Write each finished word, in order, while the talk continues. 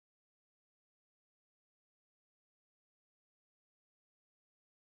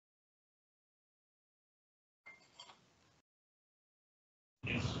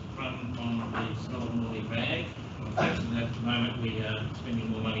run on the smell of Morley bag. At the moment we are spending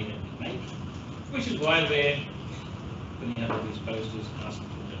more money than we make, which is why we're putting out all these posters asking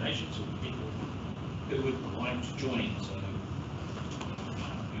for donations of people who would like to join. So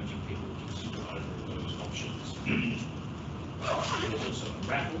urging people to consider either of those options. There's also a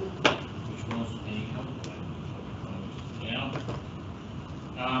raffle, which was a help now.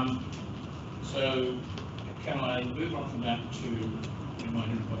 So can I move on from that to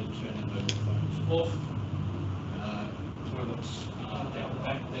remind everybody to turn their mobile phones off? Toilets are down the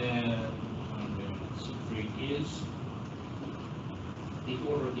back there. Three years. The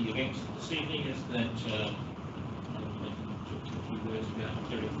order of the events this evening is that I'll talk to a few words about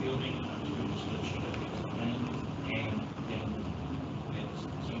Derek Fielding, and then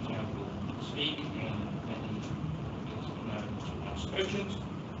Santow will speak, and then he gets to ask questions.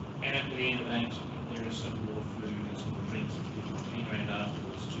 And at the end of that, there is some more food and some more drinks that people can hang around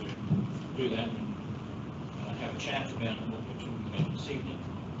afterwards to do that and have a chat about what we're talking about this evening.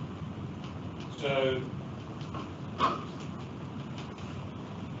 So,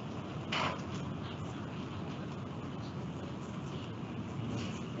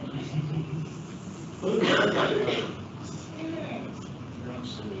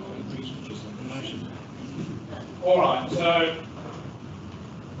 all right, so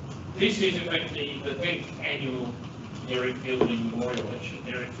this is effectively the 10th annual Derek Fielding Memorial Lecture.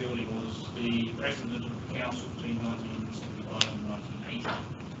 Derek Fielding was the President of the Council between 1975 and 1980,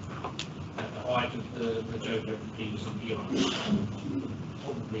 at the height of the Joe Peterson era.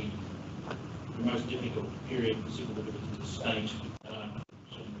 Probably the most difficult period for civil liberties in the state,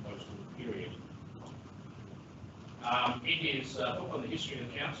 certainly the post-war period. In his book on the history of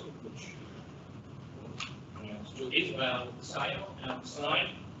the council, which still is available for sale outside,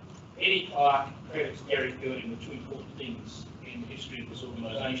 Eddie Clark credits Derek Fielding with two important things in the history of this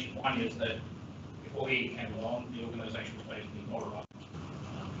organisation. One is that before he came along, the organisation was basically moralised.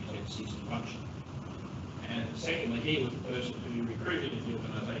 It had ceased to function. And secondly, he was the person who recruited into the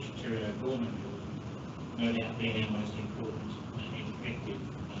organisation Terry O'Gorman, who no doubt being our most important and effective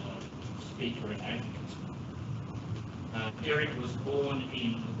speaker and advocate. Derek was born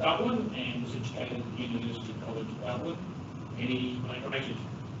in Dublin and was educated at the University College Dublin, and he migrated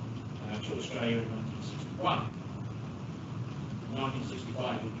to Australia in 1961. In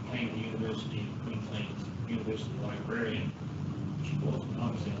 1965, he became the University of Queensland's University Librarian, which he was when I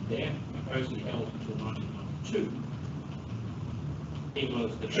was out there, a post he held until 1992. He was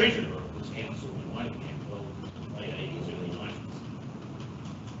the treasurer of this council when I became involved in the late 80s, early 90s.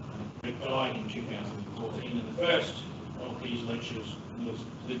 He died in 2014, and the first of these lectures was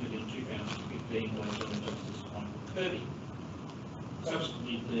delivered in 2015 by Southern Justice Michael Kirby.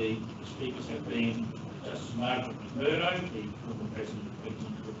 Subsequently, the speakers have been Justice Margaret McMurdo, the former President of the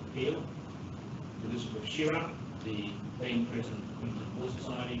Queensland Court of Appeal, Elizabeth Shearer, the then President of the Queensland Law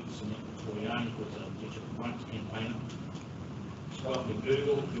Society, Samantha Toriani, who was a digital rights campaigner, Scott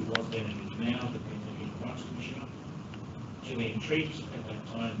McDougall, who was then and is now the Queensland Human Rights Commissioner, Gillian Triggs, at that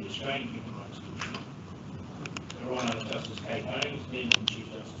time the Australian Human Rights Commissioner, Her Honour Justice Kate Holmes, then Chief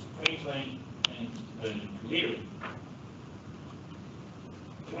Justice of Queensland, and Bernard Collaery.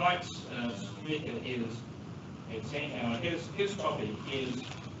 Tonight's speaker is Ed Santow. His topic is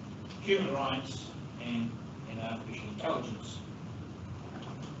human rights and artificial intelligence.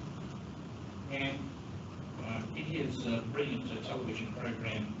 And in his brilliant television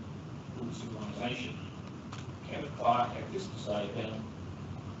program called Civilization, Kevin Clark had this to say about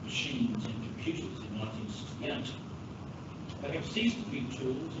machines and computers in 1968. They have ceased to be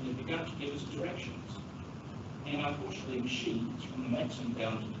tools and have begun to give us directions. And unfortunately, machines, from the maximum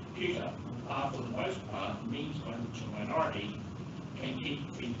down to the computer, are for the most part means by which a minority can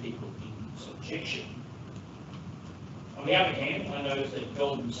keep free people in subjection. On the other hand, I noticed that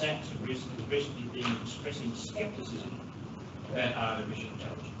Goldman Sachs has recently been expressing scepticism about artificial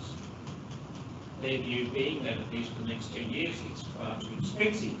intelligence. Their view being that at least for the next 10 years it's far too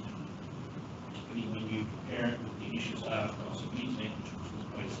expensive, particularly when you compare it with the initial startup cost of the internet, which was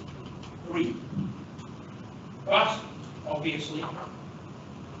basically free. But obviously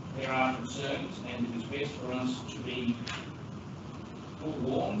there are concerns, and it is best for us to be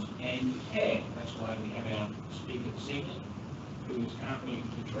forewarned and prepared. That's why we have our speaker this evening, who is currently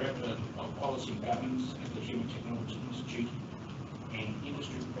the Director of Policy and Governance at the Human Technology Institute and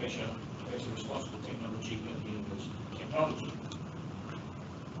Industry Professor of Responsible Technology at the University of Technology.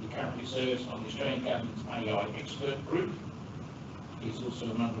 He currently serves on the Australian Government's AI Expert Group. He's also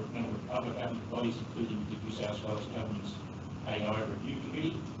a member of other government bodies, including the New South Wales Government's AI Review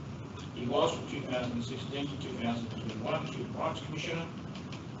Committee. He was from 2016 to 2021 Human Rights Commissioner,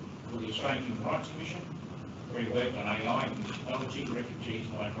 for the Australian Human Rights Commission, where he worked on AI and technology, refugees,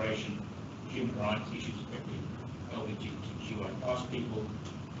 migration, human rights issues affecting LGBTQI+ people,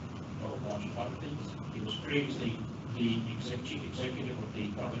 a whole bunch of other things. He was previously the chief executive of the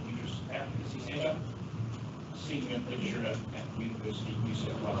Public Interest Advocacy Centre, senior lecturer at the University of New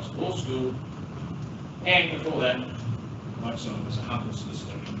South Wales Law School, and before that, like someone was a humble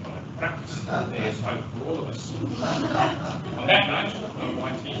solicitor in private practice. There's hope for all of us. On that note, I would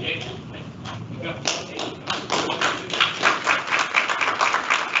like to begin.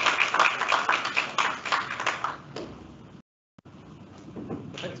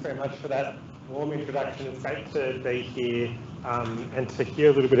 Thanks very much for that warm introduction. It's great to be here and to hear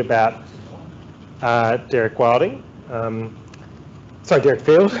a little bit about Derek Wilding. Derek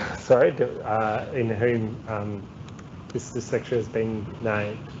Field, in whom this lecture has been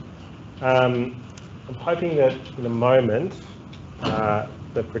named. I'm hoping that in a moment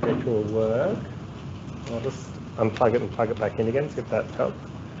the projector will work. I'll just unplug it and plug it back in again, see if that helps.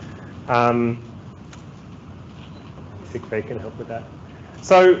 Siegfried can help with that.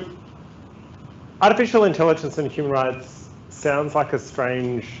 So, artificial intelligence and human rights sounds like a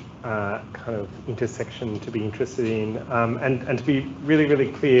strange kind of intersection to be interested in, and to be really,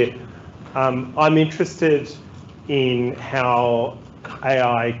 really clear, I'm interested in how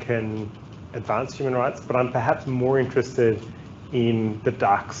AI can advance human rights, but I'm perhaps more interested in the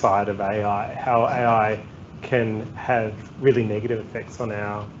dark side of AI, how AI can have really negative effects on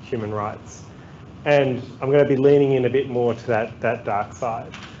our human rights. And I'm going to be leaning in a bit more to that dark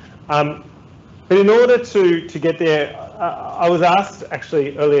side. But in order to get there, I was asked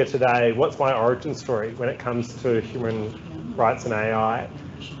actually earlier today, what's my origin story when it comes to human rights and AI?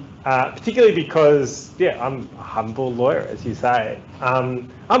 Particularly because, I'm a humble lawyer, as you say.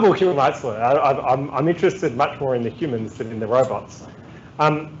 Humble human rights lawyer. I'm interested much more in the humans than in the robots.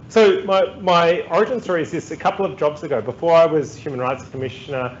 So my origin story is this: a couple of jobs ago, before I was Human Rights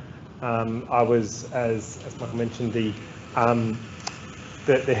Commissioner, I was, as Michael mentioned, the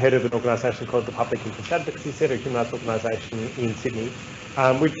head of an organisation called the Public Interest Advocacy Centre, a human rights organisation in Sydney,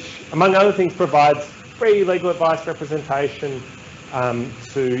 which, among other things, provides free legal advice representation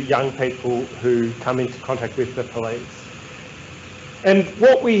to young people who come into contact with the police. And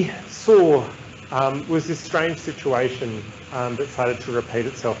what we saw was this strange situation that started to repeat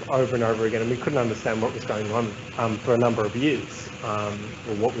itself over and over again, and we couldn't understand what was going on for a number of years,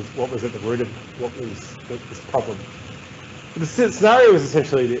 or what was at the root of what was this problem. The scenario was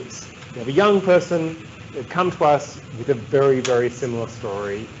essentially this: you have a young person that come to us with a very, very similar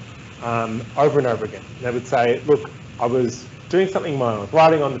story over and over again. They would say, look, I was doing something minor, I was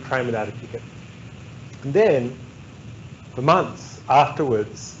riding on the train without a ticket. And then, for months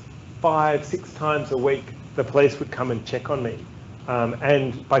afterwards, 5-6 times a week, the police would come and check on me.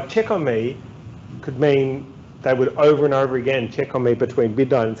 And by check on me could mean they would over and over again check on me between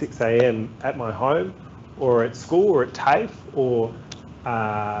midnight and 6 a.m. at my home, or at school, or at TAFE, or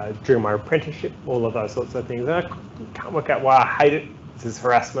during my apprenticeship, all of those sorts of things. And I can't work out why. I hate it. This is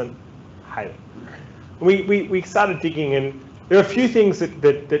harassment. I hate it. We started digging, and there are a few things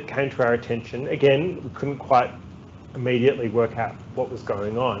that came to our attention. Again, we couldn't quite immediately work out what was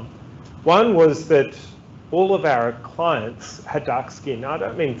going on. One was that all of our clients had dark skin. Now, I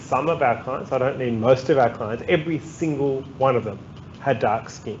don't mean some of our clients, I don't mean most of our clients. Every single one of them had dark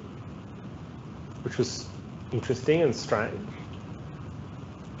skin, which was interesting and strange.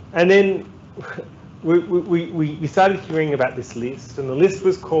 And then we started hearing about this list, and the list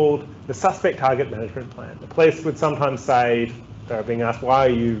was called the Suspect Target Management Plan. The police would sometimes say, they were being asked, why are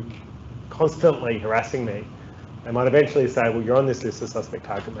you constantly harassing me? They might eventually say, well, you're on this list of Suspect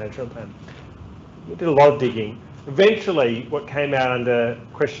Target Management Plan. We did a lot of digging. Eventually, what came out under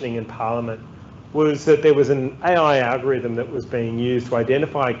questioning in Parliament was that there was an AI algorithm that was being used to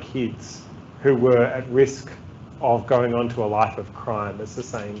identify kids who were at risk of going on to a life of crime, as the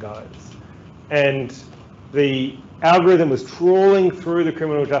saying goes. And the algorithm was trawling through the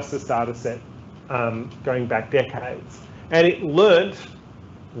criminal justice data set, going back decades. And it learnt,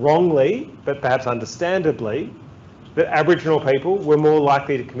 wrongly, but perhaps understandably, that Aboriginal people were more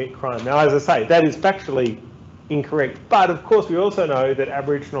likely to commit crime. Now, as I say, that is factually incorrect. But of course, we also know that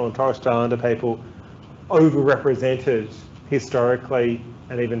Aboriginal and Torres Strait Islander people overrepresented historically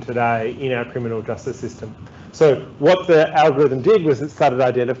and even today in our criminal justice system. So what the algorithm did was it started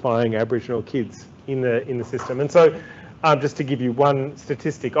identifying Aboriginal kids in the system. And so just to give you one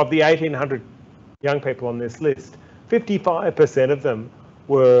statistic, of the 1,800 young people on this list, 55% of them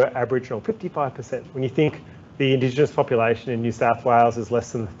were Aboriginal, 55%. When you think the Indigenous population in New South Wales is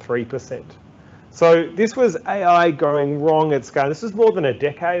less than 3%. So this was AI going wrong at scale. This was more than a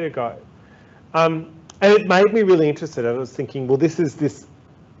decade ago. And it made me really interested. I was thinking, well, this is this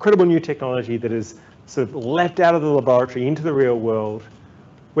incredible new technology that is sort of left out of the laboratory into the real world.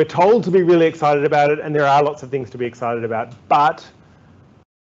 We're told to be really excited about it, and there are lots of things to be excited about, but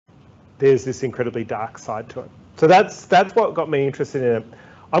there's this incredibly dark side to it. So that's what got me interested in it.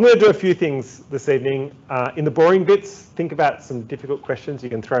 I'm going to do a few things this evening. In the boring bits, think about some difficult questions you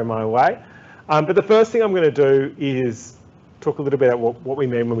can throw my way. But the first thing I'm going to do is talk a little bit about what we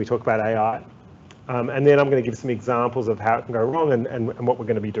mean when we talk about AI. And then I'm going to give some examples of how it can go wrong and what we're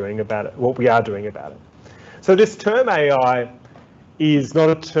going to be doing about it, what we are doing about it. So this term AI is not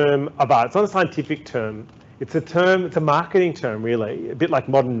a term of art. It's not a scientific term. It's a marketing term, really, a bit like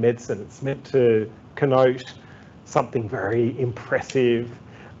modern medicine. It's meant to connote something very impressive.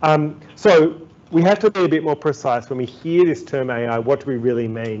 So we have to be a bit more precise when we hear this term AI. What do we really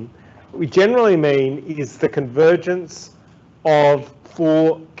mean? What we generally mean is the convergence of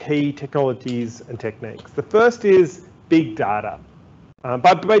 4 key technologies and techniques. The first is big data.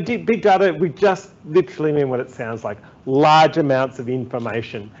 By big data, we just literally mean what it sounds like, large amounts of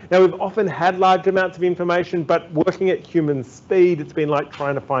information. Now, we've often had large amounts of information, but working at human speed, it's been like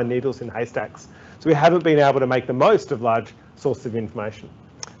trying to find needles in haystacks. So we haven't been able to make the most of large sources of information.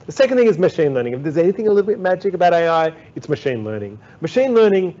 The second thing is machine learning. If there's anything a little bit magic about AI, it's machine learning. Machine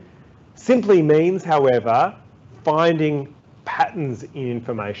learning simply means, however, finding patterns in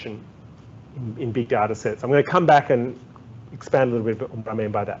information in big data sets. I'm going to come back and expand a little bit on what I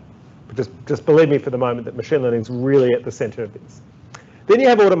mean by that. But just believe me for the moment that machine learning is really at the center of this. Then you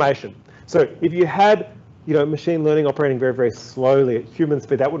have automation. So if you had machine learning operating very, very slowly at human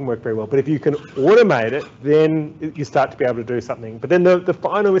speed, that wouldn't work very well. But if you can automate it, then you start to be able to do something. But then the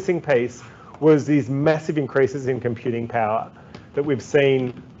final missing piece was these massive increases in computing power that we've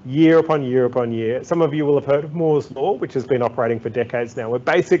seen year upon year upon year. Some of you will have heard of Moore's Law, which has been operating for decades now, where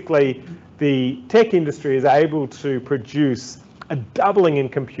basically the tech industry is able to produce a doubling in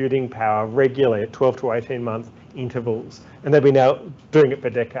computing power regularly at 12 to 18 month intervals. And they've been now doing it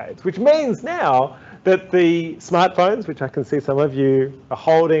for decades, which means now that the smartphones, which I can see some of you are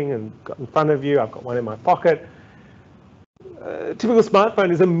holding and got in front of you, I've got one in my pocket, a typical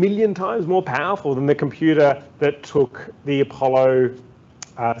smartphone is 1 million times more powerful than the computer that took the Apollo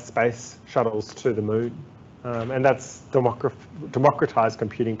space shuttles to the moon. And that's democratized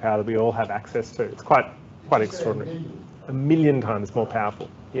computing power that we all have access to. It's quite extraordinary. 1 million times more powerful,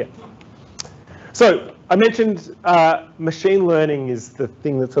 yeah. So I mentioned machine learning is the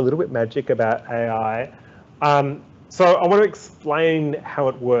thing that's a little bit magic about AI. So I want to explain how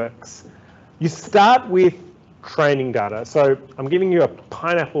it works. You start with training data. So I'm giving you a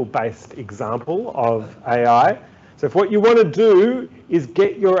pineapple-based example of AI. So if what you want to do is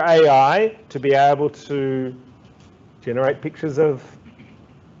get your AI to be able to generate pictures of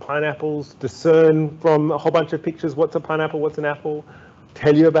pineapples, discern from a whole bunch of pictures what's a pineapple, what's an apple,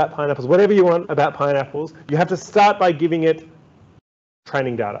 tell you about pineapples, whatever you want about pineapples, you have to start by giving it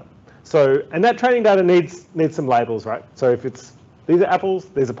training data. So, and that training data needs some labels, right? So if it's, these are apples,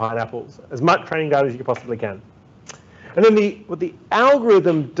 these are pineapples, as much training data as you possibly can. And then what the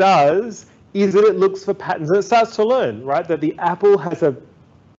algorithm does is that it looks for patterns and it starts to learn, right? That the apple has a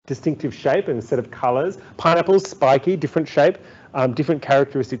distinctive shape and a set of colors. Pineapple's spiky, different shape, different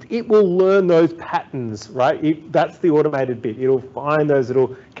characteristics. It will learn those patterns, right? That's the automated bit. It'll find those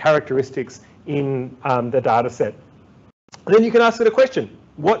little characteristics in the data set. And then you can ask it a question.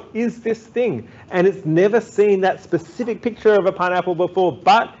 What is this thing? And it's never seen that specific picture of a pineapple before,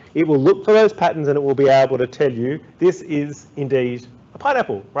 but it will look for those patterns and it will be able to tell you this is indeed a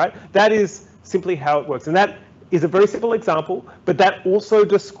pineapple, right? That is simply how it works. And that is a very simple example, but that also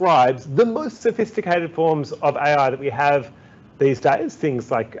describes the most sophisticated forms of AI that we have these days,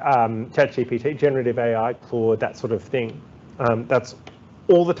 things like ChatGPT, generative AI, Claude, that sort of thing. That's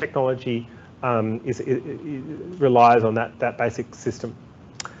all the technology relies on that basic system.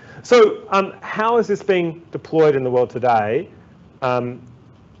 So how is this being deployed in the world today? And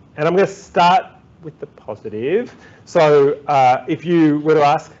I'm going to start with the positive. So if you were to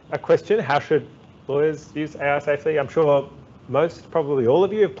ask a question, how should lawyers use AI safely? I'm sure most, probably all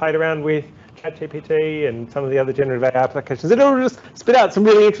of you have played around with ChatGPT and some of the other generative AI applications. It'll just spit out some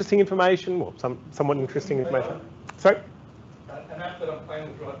really interesting information, well, somewhat interesting information. Sorry? An app that I'm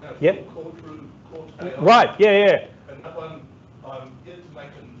playing with right now is yep. called AI. Right, yeah. And that one, I'm yet to make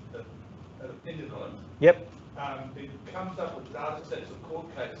an opinion on it. Yep. It comes up with data sets of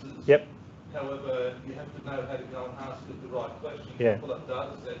court cases. Yep. However, you have to know how to go and ask it the right questions yeah. to pull up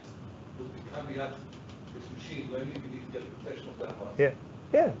data sets. Because coming up with machine learning, you need to get a professional for that one. Yeah.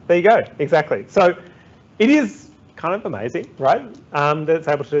 Yeah, there you go, exactly. So it is kind of amazing, right, that it's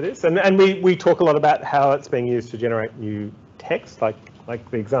able to do this. And we talk a lot about how it's being used to generate new text, like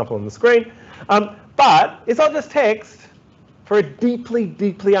the example on the screen. But it's not just text. For a deeply,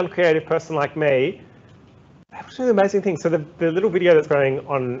 deeply uncreative person like me, able to do amazing things. So the little video that's going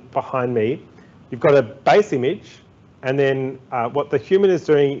on behind me, you've got a base image, and then what the human is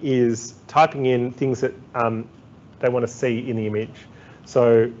doing is typing in things that they want to see in the image.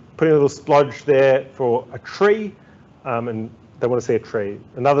 So putting a little splodge there for a tree, and they want to see a tree.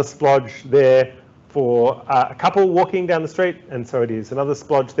 Another splodge there for a couple walking down the street, and so it is. Another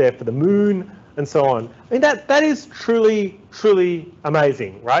splodge there for the moon, and so on. I mean, that is truly, truly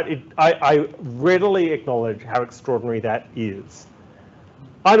amazing, right? I readily acknowledge how extraordinary that is.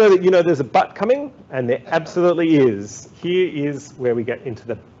 I know that you know there's a but coming, and there absolutely is. Here is where we get into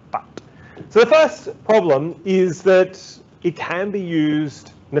the but. So the first problem is that it can be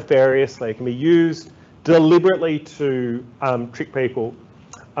used nefariously. It can be used deliberately to trick people.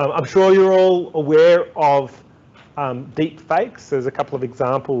 I'm sure you're all aware of deep fakes. There's a couple of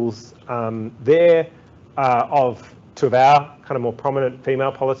examples there of two of our kind of more prominent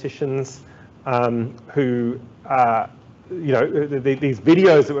female politicians who, you know, these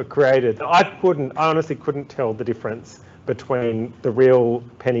videos that were created. I honestly couldn't tell the difference between the real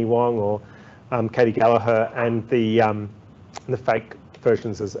Penny Wong or Katie Gallagher and the fake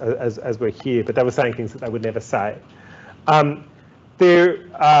versions as we're here, but they were saying things that they would never say.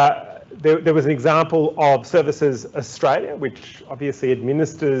 There was an example of Services Australia, which obviously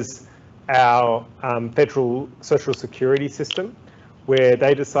administers our federal social security system, where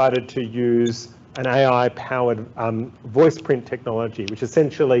they decided to use an AI-powered voice print technology, which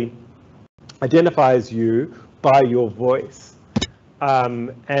essentially identifies you by your voice.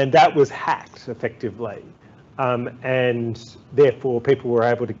 And that was hacked effectively. And therefore people were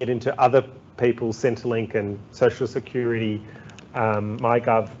able to get into other people's Centrelink and Social Security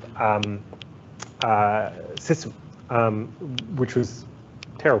MyGov system, which was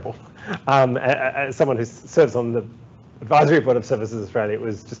terrible. As someone who serves on the advisory board of Services Australia, it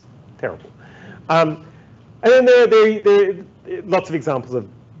was just terrible. And then there are lots of examples of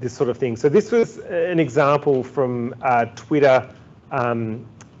this sort of thing. So this was an example from Twitter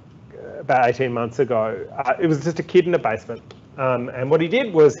about 18 months ago. It was just a kid in a basement. And what he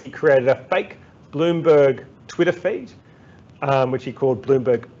did was he created a fake Bloomberg Twitter feed, which he called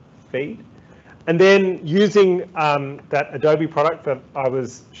Bloomberg Feed. And then using that Adobe product that I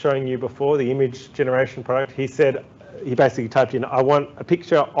was showing you before, the image generation product, he basically typed in, I want a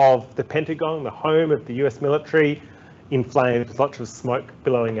picture of the Pentagon, the home of the US military, in flames, with lots of smoke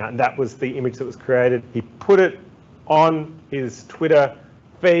billowing out. And that was the image that was created. He put it on his Twitter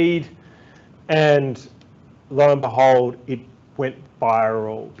feed, and lo and behold, it went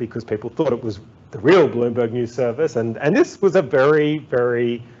viral because people thought it was the real Bloomberg News Service. And this was a very,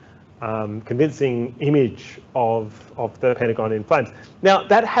 very convincing image of the Pentagon in flames. Now,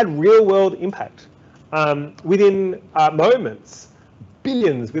 that had real world impact. Within moments,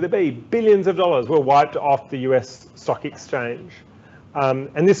 billions, with a B, billions of dollars were wiped off the US stock exchange.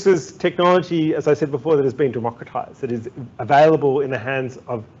 And this was technology, as I said before, that has been democratized, that is available in the hands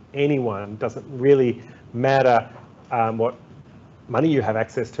of anyone. It doesn't really matter what money you have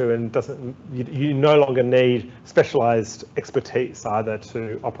access to, and you no longer need specialized expertise either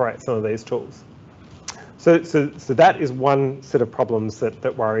to operate some of these tools. So that is one set of problems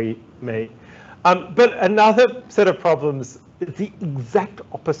that worry me. But another set of problems is the exact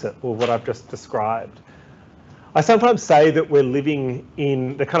opposite of what I've just described. I sometimes say that we're living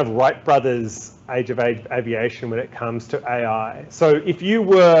in the kind of Wright brothers age of aviation when it comes to AI. So if you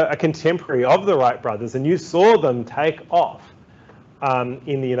were a contemporary of the Wright brothers and you saw them take off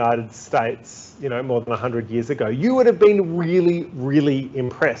in the United States, you know, more than 100 years ago, you would have been really, really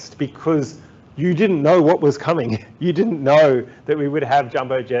impressed, because you didn't know what was coming. You didn't know that we would have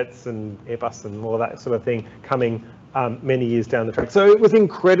jumbo jets and Airbus and all that sort of thing coming many years down the track. So it was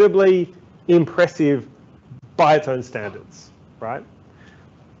incredibly impressive by its own standards, right?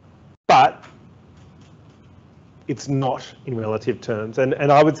 But it's not in relative terms. And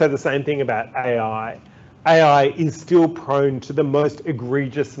I would say the same thing about AI. AI is still prone to the most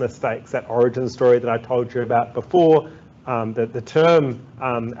egregious mistakes. That origin story that I told you about before, the term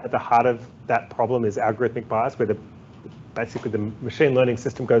at the heart of that problem is algorithmic bias, where basically the machine learning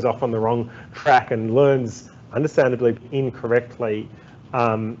system goes off on the wrong track and learns, understandably incorrectly,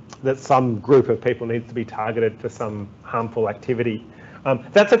 that some group of people needs to be targeted for some harmful activity.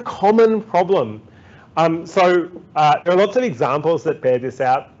 That's a common problem. So there are lots of examples that bear this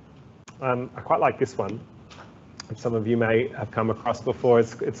out. I quite like this one. which some of you may have come across before.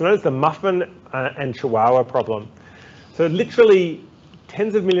 It's known as the muffin and chihuahua problem. So literally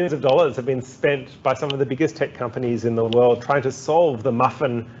tens of millions of dollars have been spent by some of the biggest tech companies in the world trying to solve the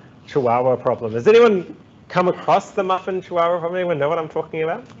muffin chihuahua problem. Has anyone come across the muffin chihuahua problem? Anyone know what I'm talking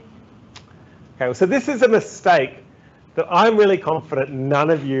about? Okay, well, so this is a mistake that I'm really confident none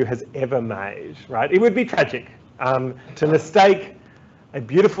of you has ever made, right? It would be tragic to mistake a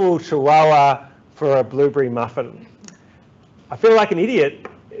beautiful chihuahua for a blueberry muffin. I feel like an idiot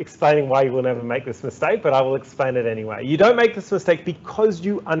explaining why you will never make this mistake, but I will explain it anyway. You don't make this mistake because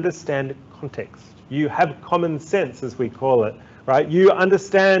you understand context. You have common sense, as we call it, right? You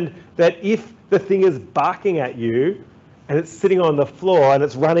understand that if the thing is barking at you and it's sitting on the floor and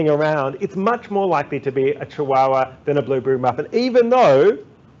it's running around, it's much more likely to be a chihuahua than a blueberry muffin, even though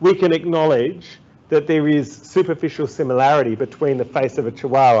we can acknowledge that there is superficial similarity between the face of a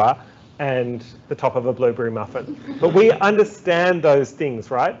chihuahua and the top of a blueberry muffin. But we understand those things,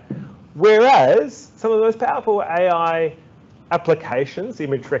 right? Whereas some of the most powerful AI applications,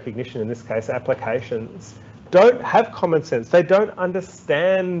 image recognition in this case, applications, don't have common sense. They don't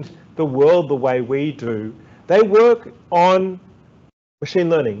understand the world the way we do. They work on machine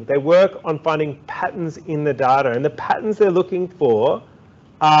learning. They work on finding patterns in the data, and the patterns they're looking for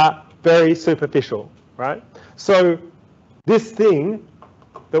are very superficial, right? So this thing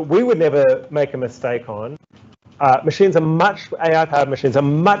that we would never make a mistake on, AI-powered machines are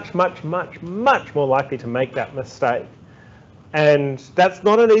much more likely to make that mistake. And that's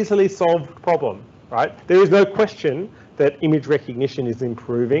not an easily solved problem, right? There is no question that image recognition is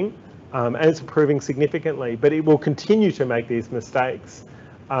improving, and it's improving significantly, but it will continue to make these mistakes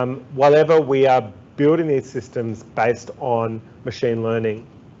whilever we are building these systems based on machine learning.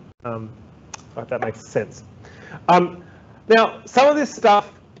 I hope that makes sense. Now, some of this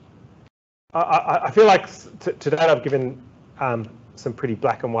stuff, I feel like to date I've given some pretty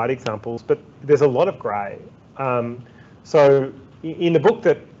black and white examples, but there's a lot of grey. So in the book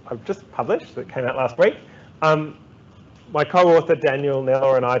that I've just published, that came out last week, my co-author Daniel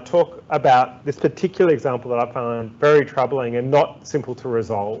Neller and I talk about this particular example that I found very troubling and not simple to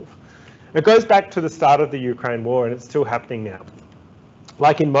resolve. It goes back to the start of the Ukraine war, and it's still happening now.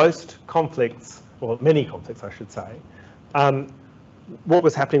 Like in most conflicts, or many conflicts I should say, what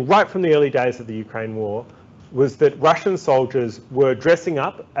was happening right from the early days of the Ukraine war was that Russian soldiers were dressing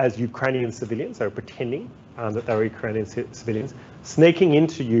up as Ukrainian civilians. They were pretending that they were Ukrainian civilians, sneaking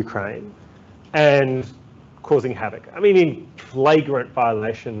into Ukraine and causing havoc. I mean, in flagrant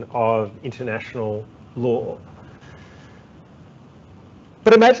violation of international law.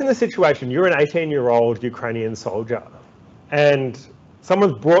 But imagine the situation. You're an 18-year-old Ukrainian soldier and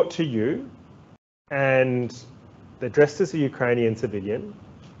someone's brought to you and they're dressed as a Ukrainian civilian,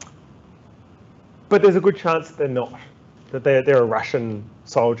 but there's a good chance that they're not, that they're a Russian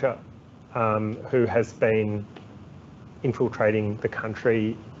soldier who has been infiltrating the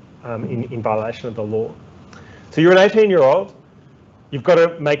country in violation of the law. So you're an 18-year-old, you've got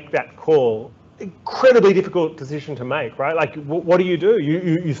to make that call. Incredibly difficult decision to make, right? Like, what do?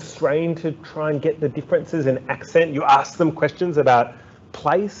 You strain to try and get the differences in accent. You ask them questions about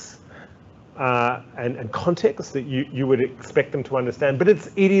place and context that you would expect them to understand, but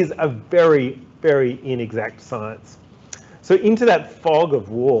it is a very, very inexact science. So into that fog of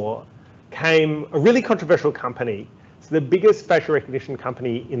war came a really controversial company. It's the biggest facial recognition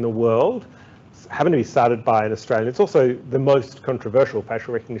company in the world. Happened to be started by an Australian. It's also the most controversial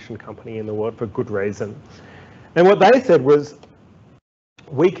facial recognition company in the world for good reason. And what they said was,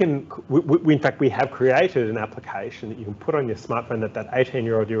 in fact, we have created an application that you can put on your smartphone that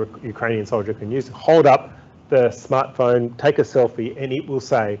 18-year-old Ukrainian soldier can use. Hold up the smartphone, take a selfie, and it will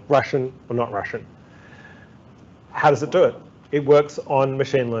say Russian or not Russian. How does it do it? It works on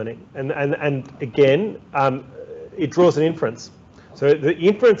machine learning. And again, it draws an inference. So the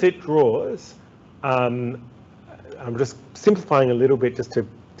inference it draws, I'm just simplifying a little bit just to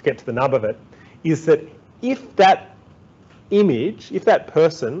get to the nub of it, is that if that image, if that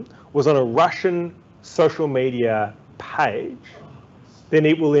person was on a Russian social media page, then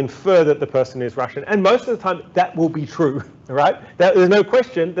it will infer that the person is Russian. And most of the time, that will be true, right? There's no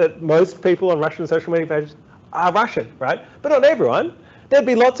question that most people on Russian social media pages are Russian, right? But not everyone. There'd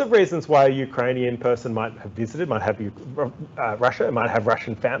be lots of reasons why a Ukrainian person might have visited, might have Russia, might have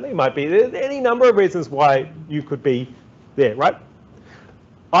Russian family, might be any number of reasons why you could be there, right?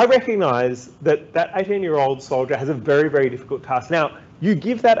 I recognise that 18-year-old soldier has a very, very difficult task. Now, you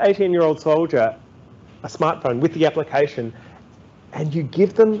give that 18-year-old soldier a smartphone with the application, and you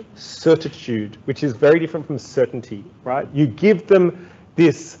give them certitude, which is very different from certainty, right? You give them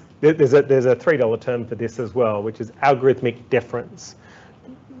this there's a $3 term for this as well, which is algorithmic deference.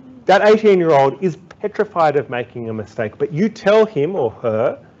 That 18-year-old is petrified of making a mistake, but you tell him or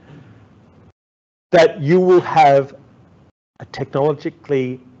her that you will have a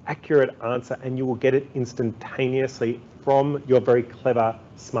technologically accurate answer and you will get it instantaneously from your very clever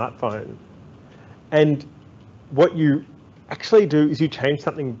smartphone. And what you actually do is you change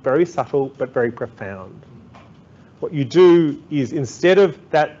something very subtle but very profound. What you do is, instead of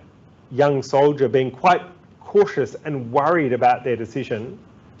that young soldier being quite cautious and worried about their decision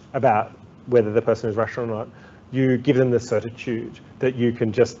about whether the person is Russian or not, you give them the certitude that you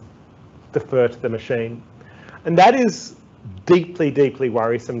can just defer to the machine. And that is deeply, deeply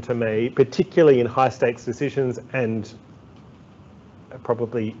worrisome to me, particularly in high stakes decisions, and it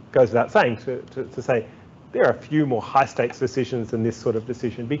probably goes without saying to say there are a few more high stakes decisions than this sort of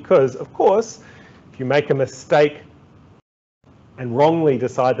decision, because of course, if you make a mistake and wrongly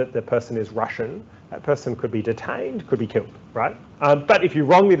decide that the person is Russian, that person could be detained, could be killed, right? But if you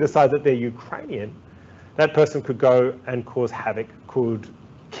wrongly decide that they're Ukrainian, that person could go and cause havoc, could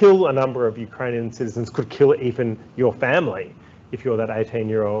kill a number of Ukrainian citizens, could kill even your family if you're that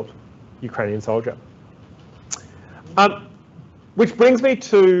 18-year-old Ukrainian soldier. Which brings me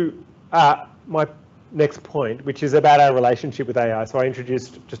to my next point, which is about our relationship with AI. So I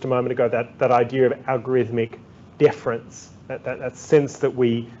introduced just a moment ago that idea of algorithmic deference, that sense that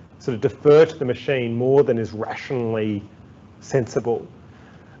we sort of defer to the machine more than is rationally sensible.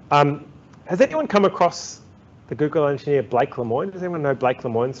 Has anyone come across the Google engineer Blake Lemoine? Does anyone know Blake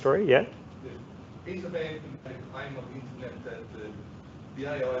Lemoine's story? Yeah? He's a man who made a claim on the internet that the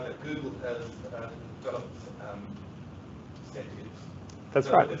AI that Google has developed sentience. That's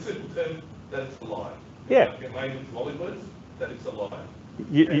so right. In simple terms, that it's a lie. Yeah. In layman's lolly words, that it's a lie.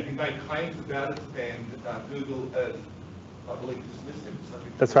 He made claims about it, and Google has, I believe, dismissed him.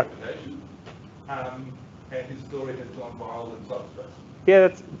 That's right. And his story has gone viral in cyberspace. Yeah,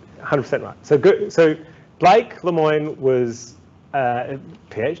 that's 100% right. So Blake Lemoine was a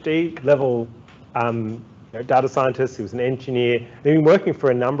PhD level data scientist. He was an engineer. He'd been working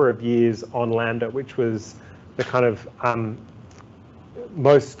for a number of years on Lambda, which was the kind of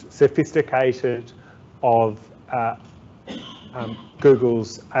most sophisticated of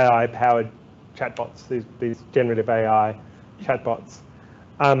Google's AI-powered chatbots, these generative AI chatbots.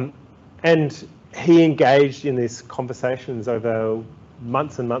 And he engaged in these conversations over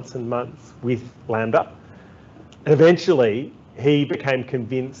months and months and months with Lambda. And eventually, he became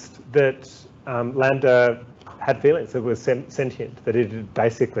convinced that Lambda had feelings, that it was sentient, that it had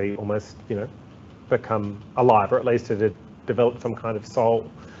basically almost, become alive, or at least it had developed some kind of soul.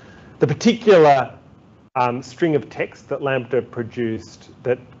 The particular string of text that Lambda produced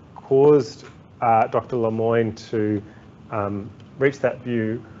that caused Dr. Lemoine to reach that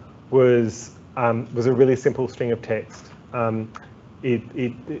view was a really simple string of text.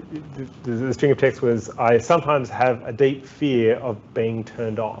 The string of text was, "I sometimes have a deep fear of being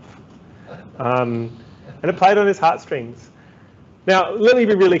turned off." And it played on his heartstrings. Now, let me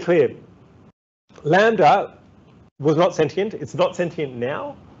be really clear. Lambda was not sentient. It's not sentient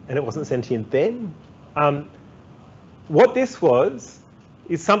now, and it wasn't sentient then. What this was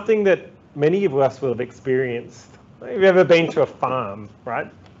is something that many of us will have experienced. Have you ever been to a farm, right?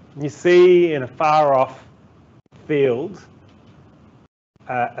 You see in a far off field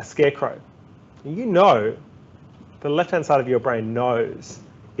a scarecrow. You know, the left-hand side of your brain knows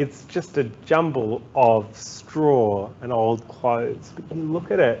it's just a jumble of straw and old clothes. But you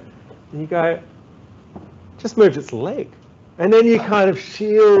look at it and you go, just moved its leg. And then you kind of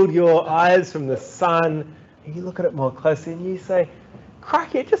shield your eyes from the sun and you look at it more closely and you say,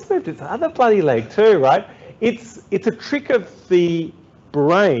 crikey, it just moved its other bloody leg too, right? It's a trick of the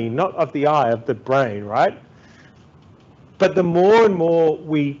brain, not of the eye, of the brain, right? But the more and more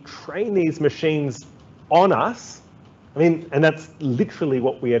we train these machines on us, I mean, and that's literally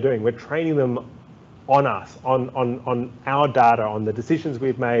what we are doing. We're training them on us, on our data, on the decisions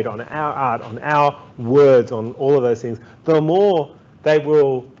we've made, on our art, on our words, on all of those things. The more they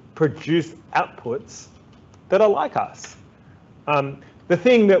will produce outputs that are like us. The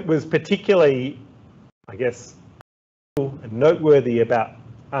thing that was particularly, I guess, noteworthy about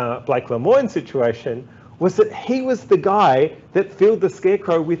Blake Lemoine's situation was that he was the guy that filled the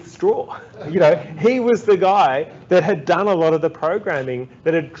scarecrow with straw. He was the guy that had done a lot of the programming,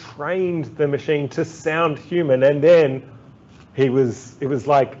 that had trained the machine to sound human, and then it was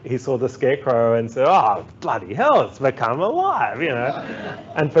like he saw the scarecrow and said, "Oh, bloody hell, it's become alive,"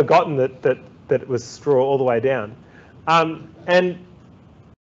 and forgotten that it was straw all the way down. And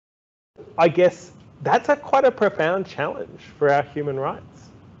I guess that's quite a profound challenge for our human rights.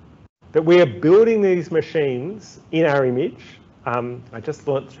 that we are building these machines in our image. I just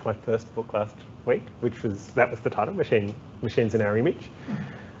launched my first book last week, that was the title, Machines in Our Image.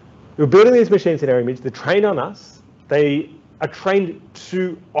 We're building these machines in our image. They're trained on us. They are trained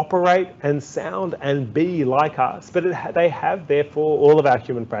to operate and sound and be like us, but they have, therefore, all of our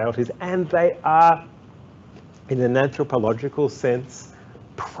human frailties, and they are, in an anthropological sense,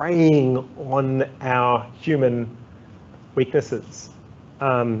 preying on our human weaknesses.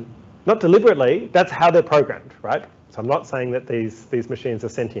 Not deliberately, that's how they're programmed, right? So I'm not saying that these machines are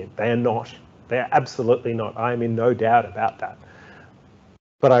sentient. They are not. They are absolutely not. I am in no doubt about that.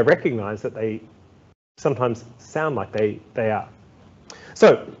 But I recognise that they sometimes sound like they are.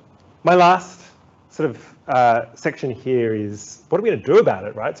 So my last sort of section here is, what are we going to do about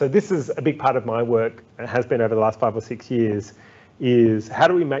it, right? So this is a big part of my work, and has been over the last 5 or 6 years, is how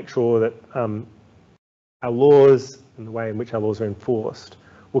do we make sure that our laws and the way in which our laws are enforced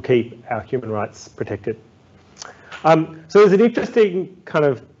will keep our human rights protected. So there's an interesting kind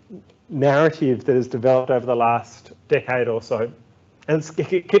of narrative that has developed over the last decade or so, and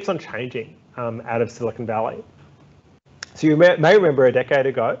it keeps on changing out of Silicon Valley. So you may remember a decade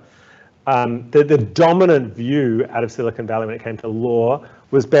ago, the dominant view out of Silicon Valley when it came to law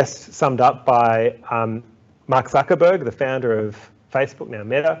was best summed up by Mark Zuckerberg, the founder of Facebook, now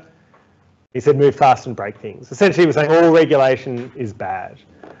Meta. He said, move fast and break things. Essentially, he was saying all regulation is bad.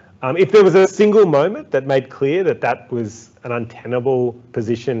 If there was a single moment that made clear that that was an untenable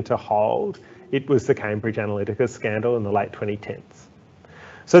position to hold, it was the Cambridge Analytica scandal in the late 2010s.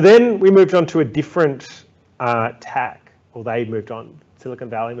 So then we moved on to a different tack, or they moved on. Silicon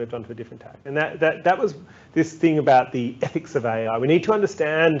Valley moved on to a different tack. And that was this thing about the ethics of AI. We need to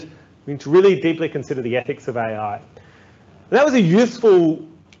understand, we need to really deeply consider the ethics of AI. And that was a useful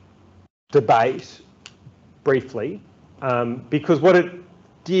debate, briefly, because what it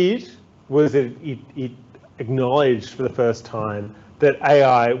did was it acknowledged for the first time that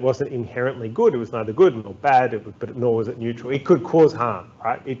AI wasn't inherently good. It was neither good nor bad, but nor was it neutral. It could cause harm,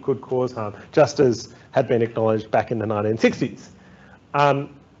 right? It could cause harm, just as had been acknowledged back in the 1960s. And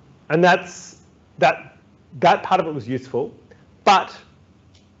that part of it was useful, but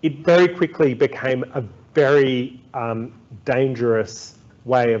it very quickly became a very dangerous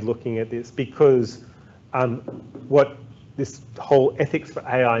way of looking at this, because what this whole ethics for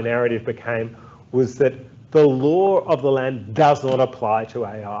AI narrative became was that the law of the land does not apply to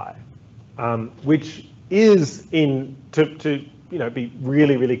AI, which is to be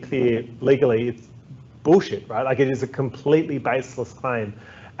really, really clear legally, it's bullshit, right? Like, it is a completely baseless claim.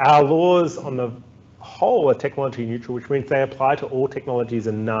 Our laws on the whole are technology neutral, which means they apply to all technologies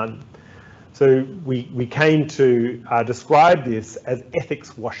and none. So we came to describe this as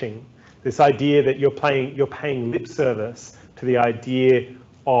ethics washing, this idea that you're paying lip service to the idea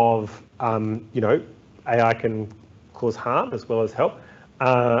of, AI can cause harm as well as help,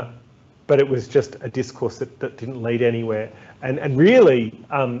 but it was just a discourse that didn't lead anywhere. And really,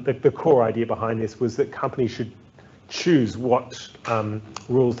 the core idea behind this was that companies should choose what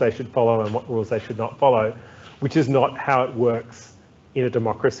rules they should follow and what rules they should not follow, which is not how it works in a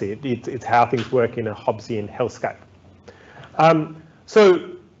democracy. It's how things work in a Hobbesian hellscape. So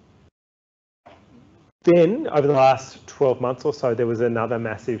then, over the last 12 months or so, there was another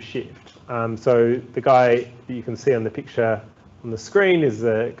massive shift. So the guy that you can see on the picture on the screen is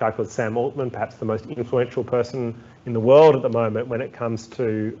a guy called Sam Altman, perhaps the most influential person in the world at the moment when it comes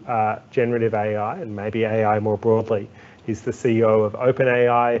to generative AI and maybe AI more broadly. He's the CEO of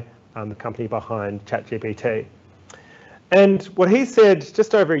OpenAI, the company behind ChatGPT. And what he said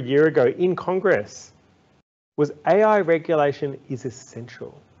just over a year ago in Congress was AI regulation is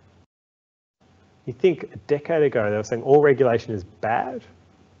essential. You think a decade ago they were saying all regulation is bad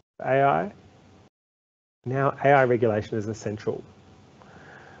for AI. Now AI regulation is essential.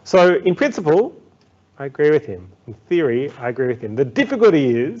 So in principle, I agree with him. In theory, I agree with him. The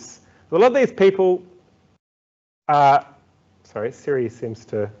difficulty is a lot of these people sorry, Siri seems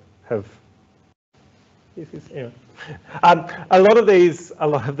to have. Anyway. A lot of these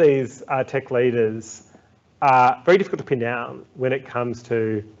tech leaders are very difficult to pin down when it comes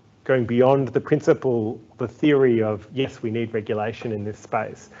to going beyond the principle, the theory of, yes, we need regulation in this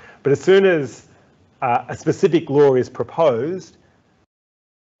space. But as soon as a specific law is proposed,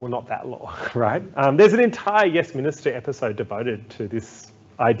 well, not that law, right? There's an entire Yes Minister episode devoted to this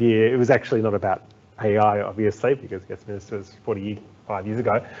idea. It was actually not about AI, obviously, because Yes Minister was 45 years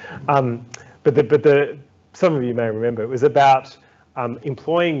ago. But some of you may remember, it was about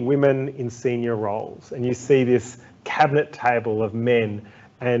employing women in senior roles. And you see this cabinet table of men,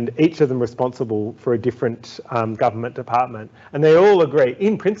 and each of them responsible for a different government department. And they all agree,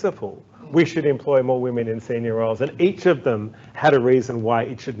 in principle, we should employ more women in senior roles. And each of them had a reason why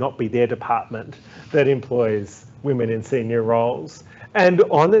it should not be their department that employs women in senior roles. And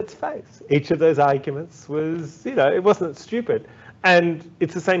on its face, each of those arguments was, it wasn't stupid. And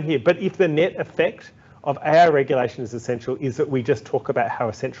it's the same here. But if the net effect of AI regulation is essential is that we just talk about how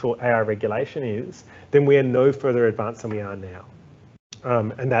essential AI regulation is, then we are no further advanced than we are now.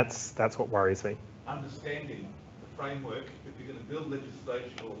 And that's what worries me. Understanding the framework, if you're going to build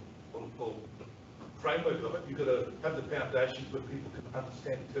legislation or framework of it, you've got to have the foundations where people can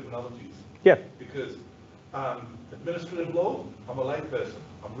understand the terminologies. Yeah. Because administrative law, I'm a layperson.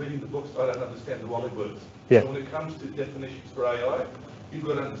 I'm reading the books, I don't understand the Wally words. Yeah. So when it comes to definitions for AI, you've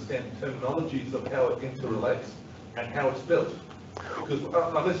got to understand the terminologies of how it interrelates and how it's built. Because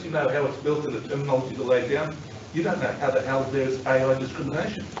unless you know how it's built and the terminologies are laid down, you don't know how the hell there's AI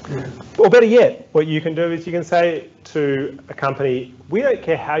discrimination. Or better yet, what you can do is you can say to a company, we don't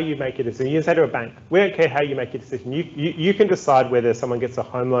care how you make your decision. You can say to a bank, we don't care how you make your decision. You can decide whether someone gets a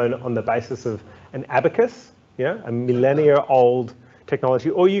home loan on the basis of an abacus, a millennia-old technology,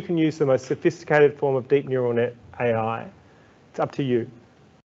 or you can use the most sophisticated form of deep neural net AI. It's up to you.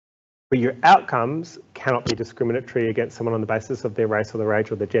 But your outcomes cannot be discriminatory against someone on the basis of their race or their age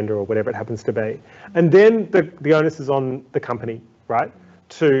or their gender or whatever it happens to be. And then the onus is on the company, right,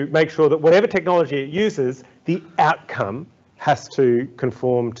 to make sure that whatever technology it uses, the outcome has to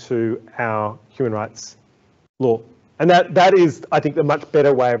conform to our human rights law. And that is, I think, the much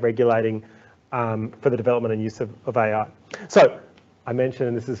better way of regulating for the development and use of AI. So I mentioned,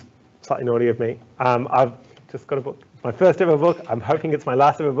 and this is slightly naughty of me, I've just got a book. My first ever book. I'm hoping it's my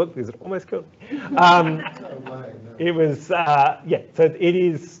last ever book because it almost killed me. It was, so it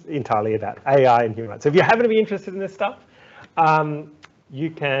is entirely about AI and human rights. So if you happen to be interested in this stuff, you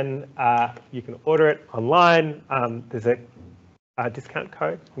can order it online. There's a discount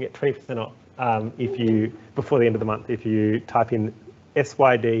code. You get 20% off before the end of the month if you type in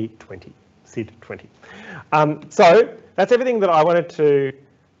SYD20, SID20. So that's everything that I wanted to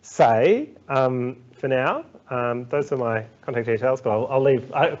say for now. Those are my contact details, but I'll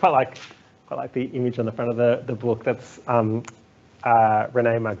leave. I quite like the image on the front of the book. That's Renee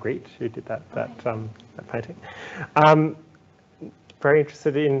Magritte, who did that painting. Very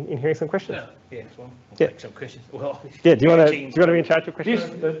interested in hearing some questions. Yes, well, take some questions. Well, yeah. Do you want to be in charge of questions?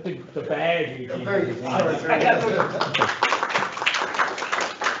 The badge.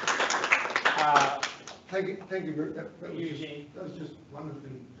 Thank you. That was just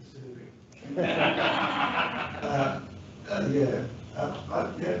wonderfully specific. Yeah. You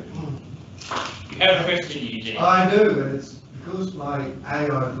have a question, Eugene. I do, and it's because my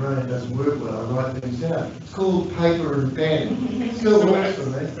AI brain doesn't work well, I write things down. It's called paper and pen. It still works for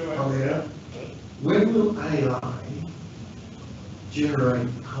me. When will AI generate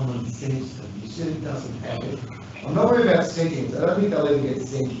common sense? You said it doesn't have it. I'm not worried about sentience. I don't think they'll ever get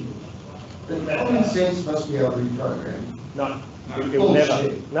sentient. But common sense must be able to be programmed. No. It will never.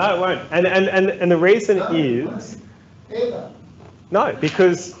 No, it won't. And the reason is no,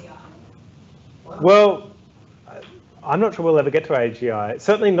 because I'm not sure we'll ever get to AGI.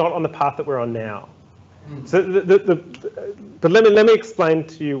 Certainly not on the path that we're on now. So but let me explain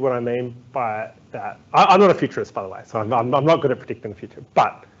to you what I mean by that. I'm not a futurist, by the way, so I'm not good at predicting the future.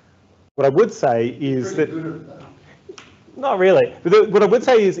 But what I would say is that not really. But what I would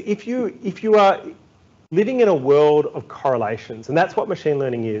say is if you are living in a world of correlations, and that's what machine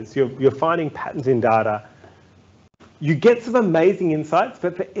learning is. You're finding patterns in data. You get some amazing insights,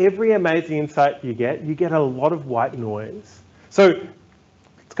 but for every amazing insight you get a lot of white noise. So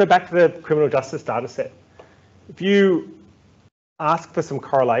let's go back to the criminal justice data set. If you ask for some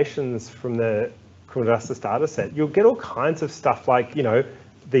correlations from the criminal justice data set, you'll get all kinds of stuff like,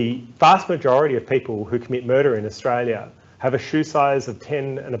 the vast majority of people who commit murder in Australia have a shoe size of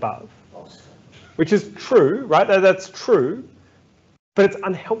 10 and above. Which is true, right? That's true, but it's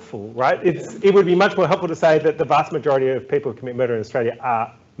unhelpful, right? It would be much more helpful to say that the vast majority of people who commit murder in Australia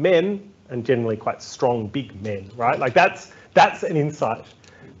are men, and generally quite strong, big men, right? Like that's an insight.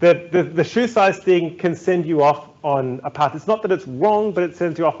 The shoe size thing can send you off on a path. It's not that it's wrong, but it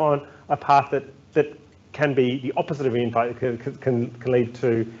sends you off on a path that can be the opposite of an insight. It can lead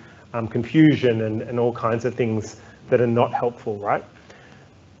to confusion and all kinds of things that are not helpful, right?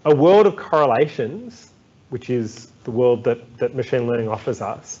 A world of correlations, which is the world that machine learning offers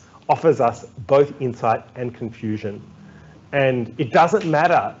us both insight and confusion. And it doesn't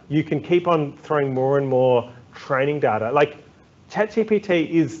matter. You can keep on throwing more and more training data. Like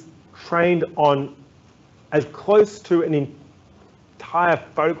ChatGPT is trained on as close to entire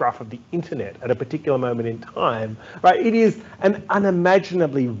photograph of the internet at a particular moment in time, right? It is an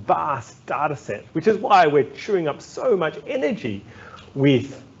unimaginably vast data set, which is why we're chewing up so much energy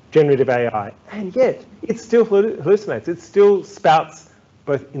with generative AI. And yet it still hallucinates. It still spouts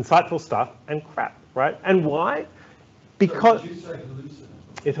both insightful stuff and crap, right? And why? Because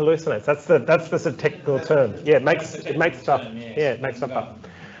it hallucinates. That's the sort of technical term. Yeah, it makes stuff. Yeah, it makes stuff up.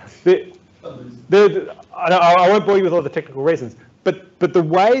 I won't bore you with all the technical reasons, but the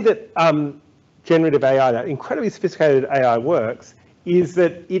way that generative AI, that incredibly sophisticated AI works, is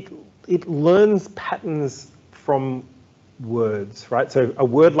that it learns patterns from words, right? So a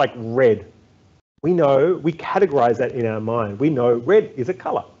word like red, we categorize that in our mind. We know red is a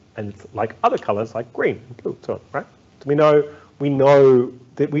color, and it's like other colors like green and blue, so on, right? So we know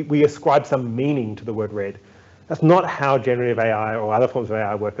that we ascribe some meaning to the word red. That's not how generative AI or other forms of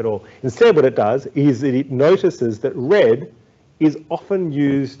AI work at all. Instead, what it does is that it notices that red is often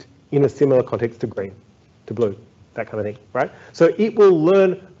used in a similar context to green, to blue, that kind of thing, right? So it will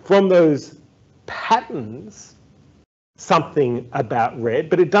learn from those patterns something about red,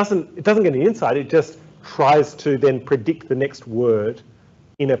 but it doesn't get any insight. It just tries to then predict the next word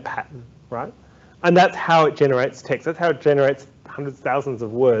in a pattern, right? And that's how it generates text. That's how it generates hundreds, thousands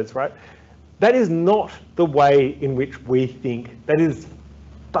of words, right? That is not the way in which we think. That is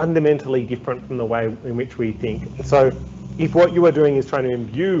fundamentally different from the way in which we think. So if what you are doing is trying to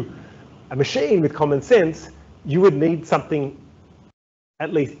imbue a machine with common sense, you would need something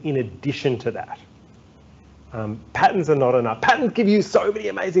at least in addition to that. Patterns are not enough. Patterns give you so many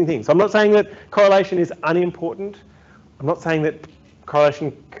amazing things. I'm not saying that correlation is unimportant. I'm not saying that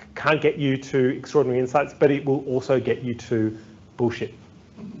correlation can't get you to extraordinary insights, but it will also get you to bullshit.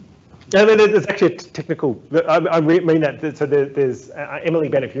 I mean, there's actually a technical, I mean that, so there's Emily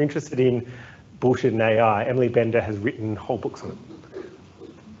Bender, if you're interested in bullshit and AI, Emily Bender has written whole books on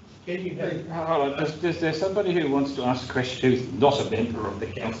it. Hold on, there's somebody who wants to ask a question who's not a member of the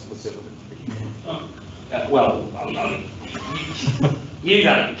Council of Civil You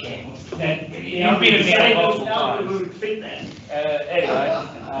don't care. You've been a multiple times. Anyway,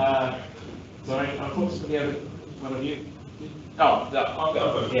 sorry, I thought somebody had one of you. Oh, no, I'll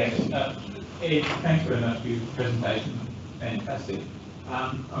go first. Yes. Ed, thanks very much for your presentation. Fantastic.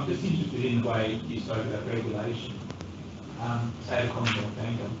 I'm just interested in the way you spoke about regulation. Say the Commonwealth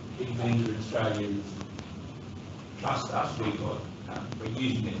Bank, a big vendor in Australia is trust us, we're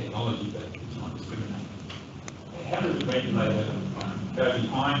using the technology, but it's not discriminating. How does the regulator go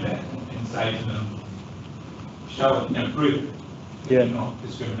behind that and say to them, show it, prove it, that you're not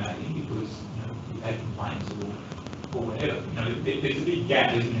discriminating because you've had complaints or whatever. There's a big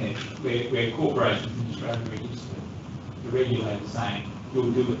gap, isn't there, where corporations in Australia are used to the regulator saying,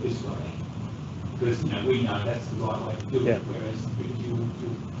 you'll do it this way, because we know that's the right way to do it, whereas because you're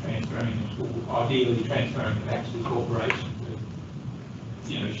transferring it, or ideally transferring it back to the corporation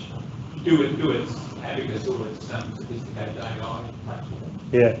to, do its abacus or its sophisticated AI platform,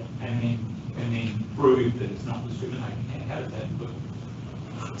 and then prove that it's not discriminating. How does that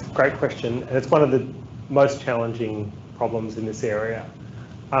work? Great question, and it's one of the most challenging problems in this area.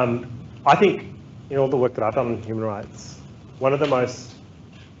 I think in all the work that I've done on human rights, one of the most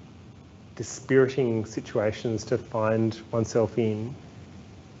dispiriting situations to find oneself in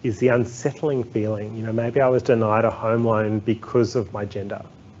is the unsettling feeling, maybe I was denied a home loan because of my gender.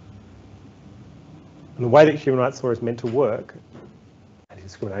 And the way that human rights law is meant to work,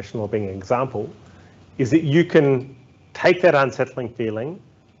 discrimination law being an example, is that you can take that unsettling feeling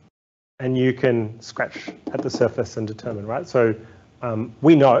and you can scratch at the surface and determine, right? So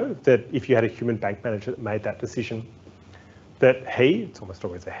we know that if you had a human bank manager that made that decision, that it's almost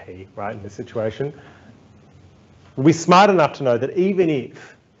always a he, right, in this situation, would be smart enough to know that even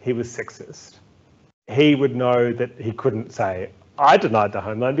if he was sexist, he would know that he couldn't say, I denied the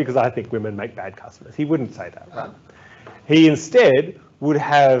home loan because I think women make bad customers. He wouldn't say that, right? He instead would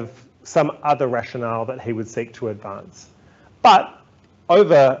have some other rationale that he would seek to advance. But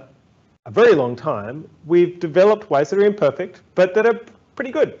over a very long time, we've developed ways that are imperfect, but that are pretty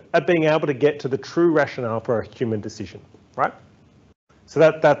good at being able to get to the true rationale for a human decision, right? So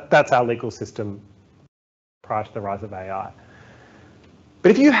that's our legal system prior to the rise of AI. But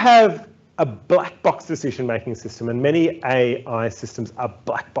if you have a black box decision-making system, and many AI systems are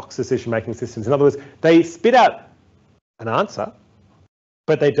black box decision-making systems. In other words, they spit out an answer,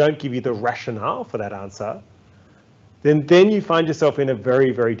 but they don't give you the rationale for that answer, then you find yourself in a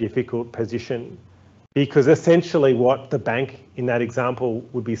very, very difficult position, because essentially what the bank in that example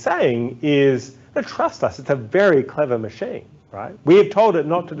would be saying is, trust us, it's a very clever machine, right? We have told it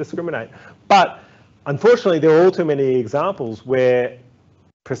not to discriminate, but unfortunately, there are all too many examples where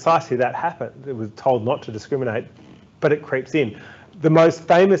precisely that happened. It was told not to discriminate, but it creeps in. The most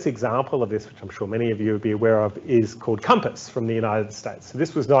famous example of this, which I'm sure many of you would be aware of, is called Compass from the United States. So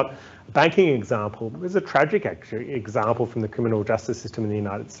this was not a banking example, it was a tragic example from the criminal justice system in the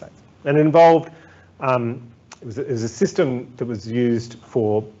United States. And it involved, it was a system that was used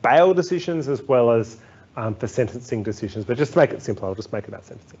for bail decisions as well as for sentencing decisions. But just to make it simple, I'll just make it about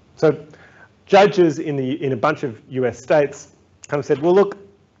sentencing. So judges in a bunch of US states kind of said, well, look,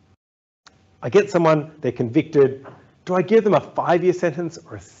 I get someone, they're convicted, do I give them a 5-year sentence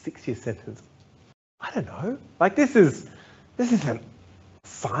or a 6-year sentence? I don't know. Like this isn't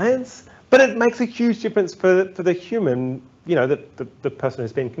science, but it makes a huge difference for the human, you know, the person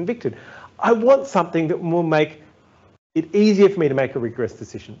who's been convicted. I want something that will make it easier for me to make a rigorous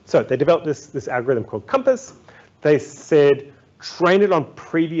decision. So they developed this algorithm called Compass. They said, train it on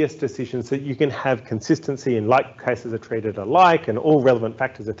previous decisions so that you can have consistency and like cases are treated alike and all relevant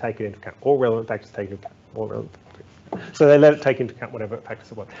factors are taken into account. All relevant factors taken into account. All relevant factors. So they let it take into account whatever factors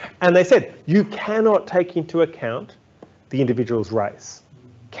it was. And they said, you cannot take into account the individual's race.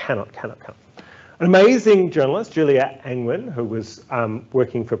 Cannot. An amazing journalist, Julia Angwin, who was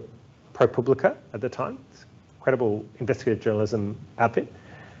working for ProPublica at the time, incredible investigative journalism outfit,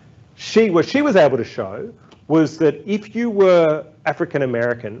 what she was able to show was that if you were African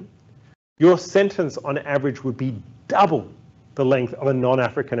American, your sentence on average would be double the length of a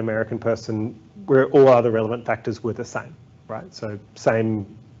non-African American person where all other relevant factors were the same, right? So same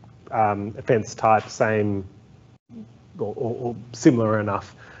offence type, same or similar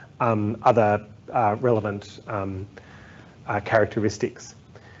enough other relevant characteristics.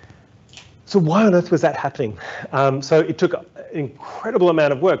 So why on earth was that happening? So it took an incredible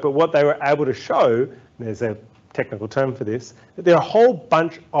amount of work, but what they were able to show, there's a technical term for this, that there are a whole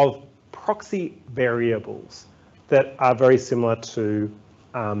bunch of proxy variables that are very similar to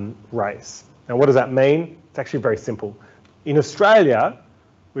race. Now, what does that mean? It's actually very simple. In Australia,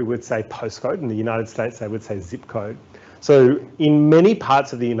 we would say postcode. In the United States, they would say zip code. So in many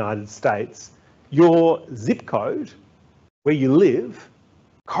parts of the United States, your zip code, where you live,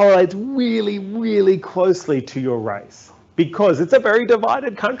 correlates really, really closely to your race because it's a very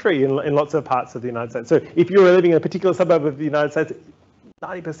divided country in lots of parts of the United States. So if you were living in a particular suburb of the United States,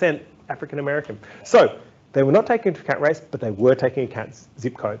 90% African American. So they were not taking into account race, but they were taking into account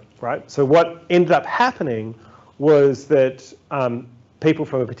zip code, right? So what ended up happening was that people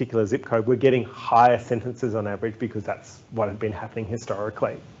from a particular zip code were getting higher sentences on average because that's what had been happening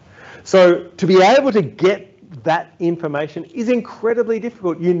historically. So to be able to get that information is incredibly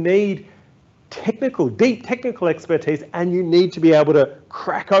difficult. You need deep technical expertise, and you need to be able to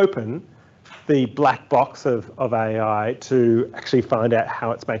crack open the black box of AI to actually find out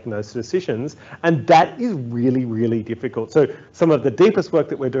how it's making those decisions. And that is really, really difficult. So some of the deepest work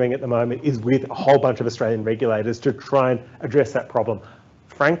that we're doing at the moment is with a whole bunch of Australian regulators to try and address that problem.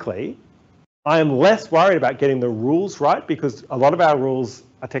 Frankly, I am less worried about getting the rules right because a lot of our rules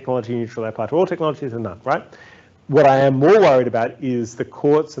are technology neutral, they apply to all technologies and none, right? What I am more worried about is the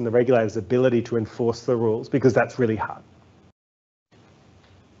courts and the regulators' ability to enforce the rules because that's really hard.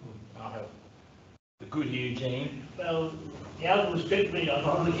 The good Eugene. Well, the other was fit me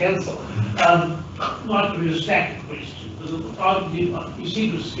on the council. Might be a stack question. You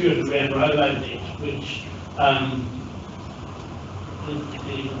seem to have skirted around RoboNet, which I'm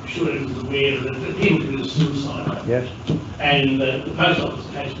sure it was aware that people committed suicide. Yeah. And the post office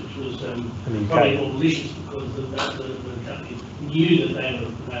case, which was probably more malicious because the company knew that they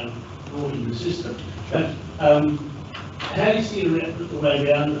were frauding the system. But how do you see the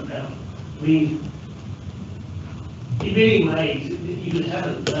way around it now? I mean, in many ways, you could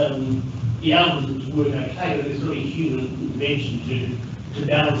have the algorithms work okay, but there's really human intervention to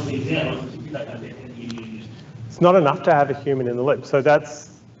balance things out. It's not enough to have a human in the loop. So that's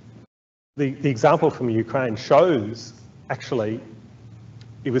the example from Ukraine shows actually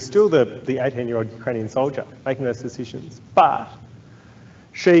it was still the 18-year-old Ukrainian soldier making those decisions, but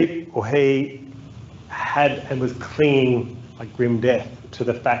she or he had and was clinging like grim death to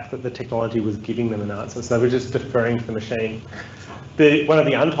the fact that the technology was giving them an answer. So they were just deferring to the machine. One of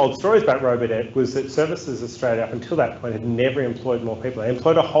the untold stories about RoboNet was that Services Australia up until that point had never employed more people. They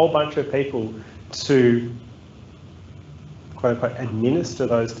employed a whole bunch of people to quote unquote administer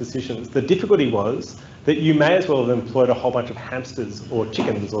those decisions. The difficulty was that you may as well have employed a whole bunch of hamsters or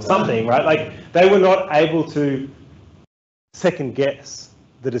chickens or something, right? Like they were not able to second guess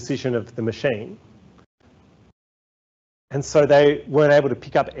the decision of the machine. And so they weren't able to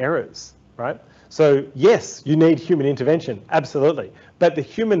pick up errors, right? So yes, you need human intervention, absolutely. But the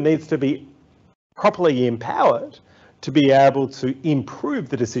human needs to be properly empowered to be able to improve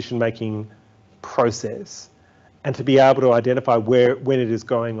the decision-making process and to be able to identify when it is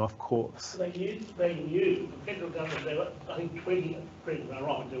going off course. They knew, the federal government, there were, I think, 20, correct me if I'm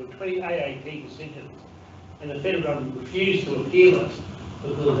wrong, there were 20 AAT decisions, and the federal government refused to appeal it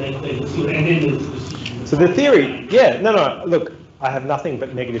because they and then the decision. So the theory, no, look, I have nothing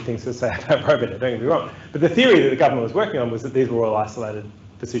but negative things to say about RoboDebt, don't get me wrong, but the theory that the government was working on was that these were all isolated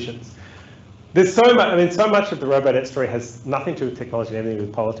decisions. There's so much, I mean, so much of the RoboDebt story has nothing to do with technology and everything to do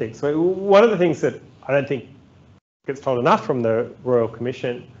with politics. So one of the things that I don't think gets told enough from the Royal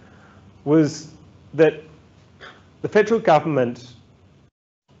Commission was that the federal government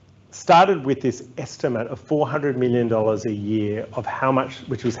started with this estimate of $400 million a year of how much,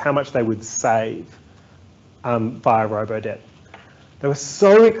 which was how much they would save via RoboDebt. They were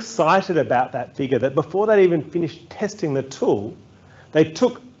so excited about that figure that before they'd even finished testing the tool, they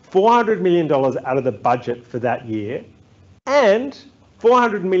took $400 million out of the budget for that year and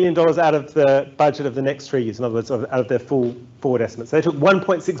 $400 million out of the budget of the next 3 years, in other words, out of their full forward estimates. They took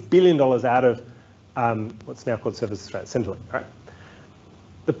 $1.6 billion out of what's now called Services Australia, Centrelink, right?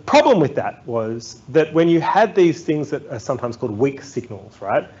 The problem with that was that when you had these things that are sometimes called weak signals,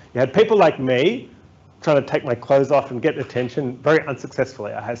 right? You had people like me trying to take my clothes off and get attention, very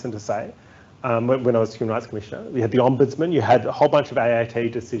unsuccessfully, I hasten to say, when I was Human Rights Commissioner. You had the Ombudsman, you had a whole bunch of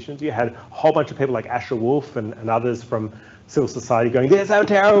AAT decisions, you had a whole bunch of people like Asher Wolf and others from civil society going, there's a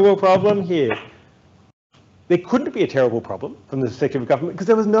terrible problem here. There couldn't be a terrible problem from the perspective of government because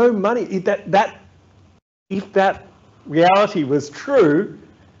there was no money. If that reality was true,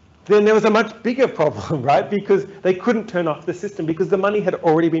 then there was a much bigger problem, right? Because they couldn't turn off the system because the money had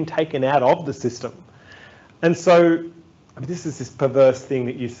already been taken out of the system. And so, I mean, this is this perverse thing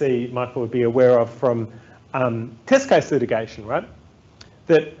that you see, Michael would be aware of from test case litigation, right?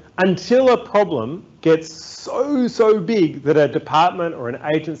 That until a problem gets so big that a department or an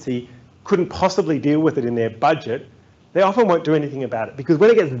agency couldn't possibly deal with it in their budget, they often won't do anything about it. Because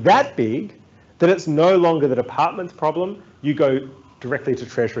when it gets that big, that it's no longer the department's problem, you go directly to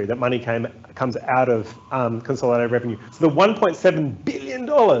Treasury. That money comes out of consolidated revenue. So the $1.7 billion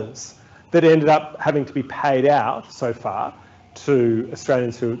that ended up having to be paid out so far to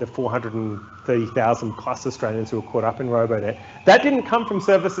Australians the 430,000 plus Australians who were caught up in RoboDebt, that didn't come from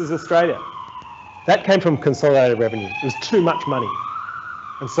Services Australia. That came from consolidated revenue. It was too much money.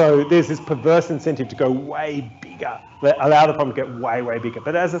 And so there's this perverse incentive to go way bigger, allow the problem to get way bigger.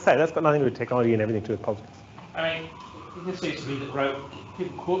 But as I say, that's got nothing to do with technology and everything to do with politics. I mean, it just seems to me that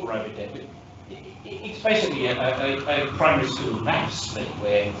people call it RoboDebt. It's basically a primary school maths thing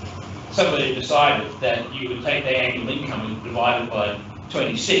where somebody decided that you would take their annual income and divide it by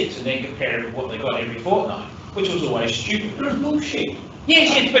 26 and then compare it with what they got every fortnight, which was always stupid. It was bullshit.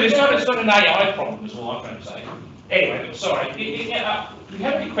 Yes, but it's not an AI problem, is all I'm trying to say. Anyway, sorry. Do you have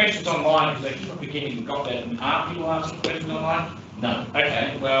any questions online? Because I keep on forgetting you got that. And are people asking questions online? No.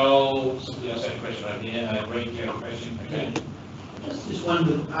 Okay. Well, somebody else had a question over here. Reed, you have a question? Okay. Just this one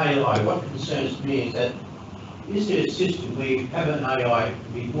with AI. What concerns me is that is there a system where you have an AI to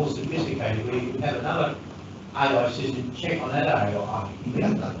be more sophisticated, where you can have another AI system check on that AI?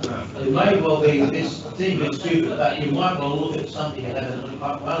 It may well be this thing is stupid, but you might well look at something and have a look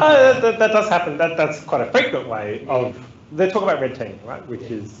up one. That does happen. That's quite a frequent way of. They talk about red teaming, right? Which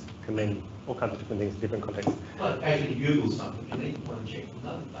can mean all kinds of different things in different contexts. Well, occasionally Google something and then you want to check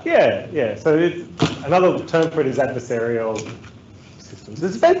another. Yeah. So another term for it is adversarial systems.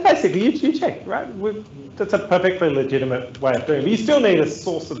 It's basically you check, right? That's a perfectly legitimate way of doing it. But you still need a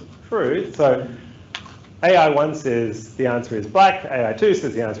source of truth. So AI1 says the answer is black. AI2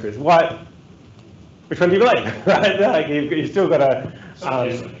 says the answer is white. Which one do you believe, right? Like you've still got to.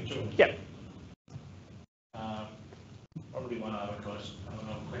 Yeah. Probably one other question.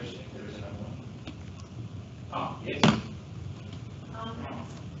 If there is another one. Oh, yes.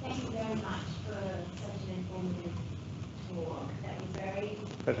 Thank you very much for such an informative talk. That was very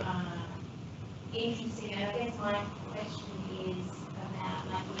interesting. And I guess my question is about,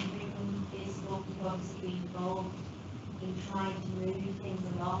 like, in Britain, this book is obviously involved in trying to move things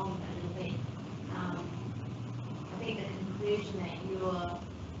along a little bit. I think the conclusion that you're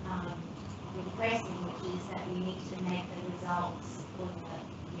requesting, which is that we need to make the results or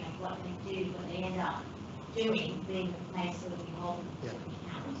what they do, what they end up doing, being the place where we hold them to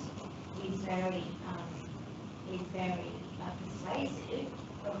account, is very persuasive.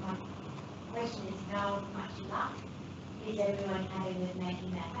 But my question is, how much luck is everyone having with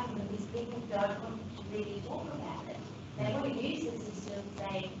making that happen? Because people don't want to really talk about it. They want to use the system,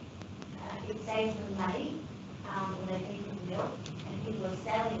 say it saves them money, or they keep it built, and people are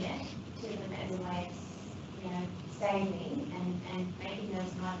selling it to them as a way of, saving and making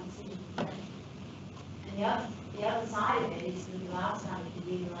those hard decisions. And the other side of it is that we are starting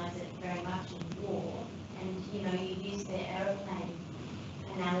to utilise it very much in war. And, you use the aeroplane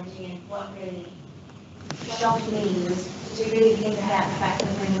analogy, and what really shocked me was to really think about the fact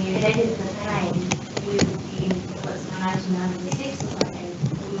that when you invented the plane, it was 1996 or something,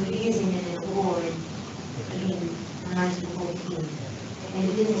 we were using it in war in 1914. And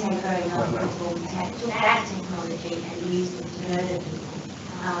it didn't take very long before we took that technology and used it to murder people.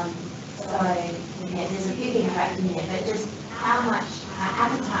 So, there's a big impact in there, but just how much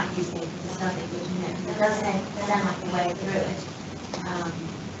appetite you think for the stuff that you're doing, because it does sound like the way through it.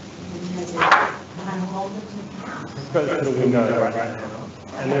 In terms of trying to hold it to account. It's got a window right now,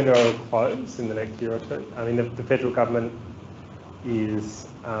 and the window will close in the next year or two. I mean, the federal government is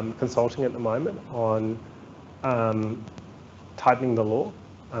consulting at the moment on tightening the law.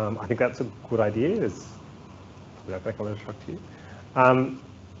 I think that's a good idea. Without making a shock to you.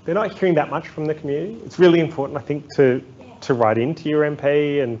 They're not hearing that much from the community. It's really important, I think, to write into your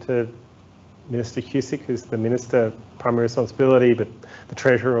MP and to Minister Cusick, who's the Minister, primary responsibility, but the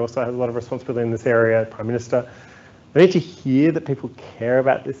Treasurer also has a lot of responsibility in this area, Prime Minister. They need to hear that people care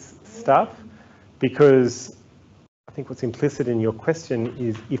about this stuff, because I think what's implicit in your question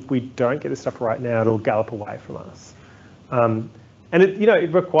is if we don't get this stuff right now, it'll gallop away from us. And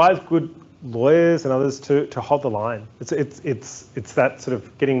it requires good lawyers and others to hold the line. It's that sort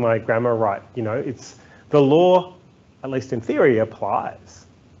of getting my grammar right. It's the law, at least in theory, applies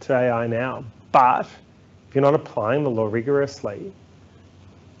to AI now, but if you're not applying the law rigorously,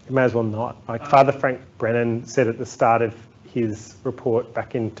 you may as well not. Like Father Frank Brennan said at the start of his report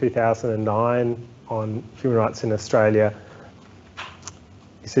back in 2009 on human rights in Australia,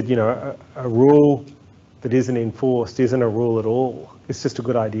 he said, a rule that isn't enforced isn't a rule at all. It's just a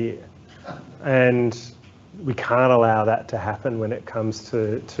good idea. And we can't allow that to happen when it comes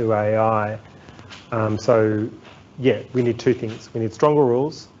to AI. So, yeah, we need two things. We need stronger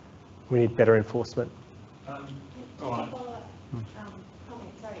rules. We need better enforcement.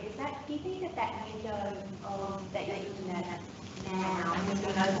 Do you think that window that you're looking at now has been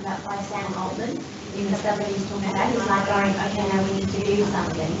opened up by Sam Altman in the stuff that he's talking about? He's like going, okay, now we need to do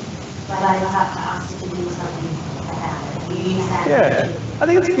something, but I have to ask you to do something about it. You use that. Yeah, I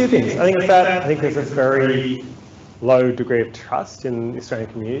think it's a few things. I think it's that. I think there's a very low degree of trust in the Australian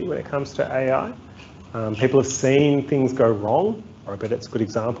community when it comes to AI. People have seen things go wrong, or I bet it's a good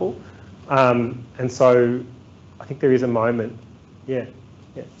example. And so I think there is a moment. Yeah.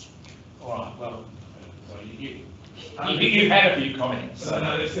 All right, well, so you had a few comments. So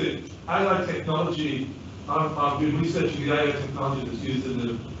no, that's it. AI technology, I've been researching the AI technology that's used in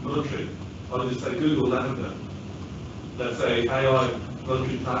the military. I'll just say Google Lavender. That's a AI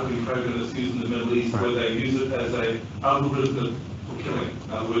military targeting program that's used in the Middle East, where they use it as a algorithm for killing.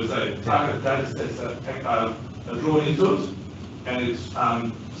 In other words, a target data sets that are drawn into it, and it's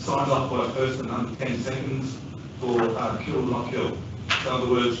signed off by a person under 10 seconds for kill or not kill. In other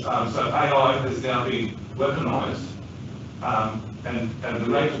words, so AI has now been weaponised, and the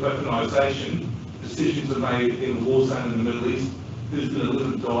rate of weaponisation, decisions are made in a war zone in the Middle East, who's going to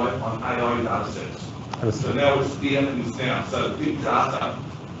live and die on AI data sets. So now it's the evidence now, so big data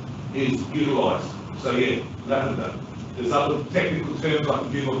is utilised. So yeah, Lavender. There's other technical terms I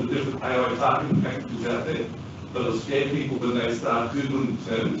can give on the different AI targeting packages out there, but it'll scare people when they start Googling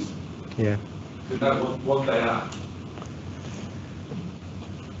terms to know what they are.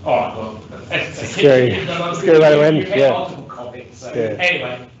 All right, well, that's scary way to end. You had multiple comments. So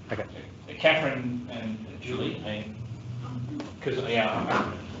Anyway, okay. Catherine and Julie, because I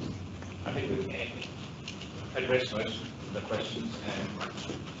think we can address most of the questions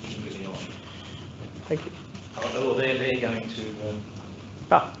and moving on. Thank you. Oh, they're going to.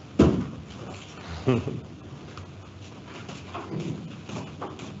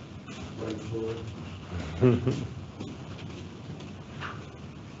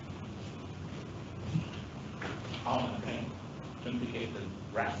 Oh, okay. Don't forget the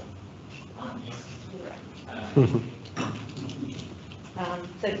raffle.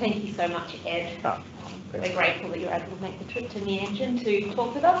 So thank you so much, Ed. We're grateful that you're able to make the trip to Meanjin to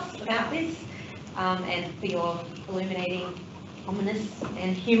talk with us about this, and for your illuminating, ominous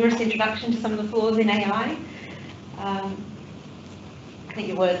and humorous introduction to some of the flaws in AI. I think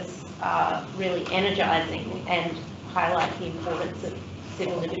your words are really energising and highlight the importance of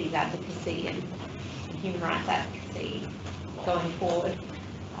civil liberties advocacy and human rights advocacy going forward,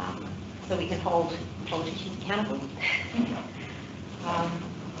 so we can hold politicians accountable.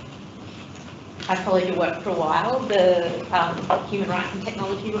 I've followed your work for a while. The Human Rights and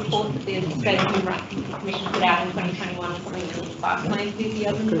Technology report that the Australian Human Rights Commission put out in 2021 is something that really sparked my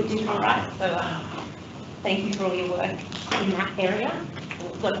enthusiasm for digital rights. So thank you for all your work in that area.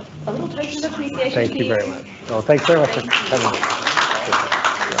 We've got a little token of appreciation. Thank you very much. Well, thanks very much for coming.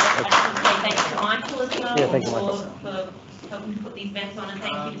 Thanks to Michael as well. Yeah, thank you, Michael. For helping to put these events on, and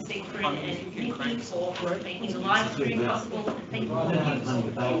thank you to Secret and Nikki for making the live stream possible. And thank you for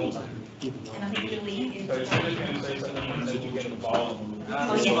attending. And I think Julie is. So she's going to say something that you get involved.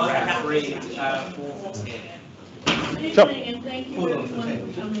 Oh, yes. Sure. And thank you everyone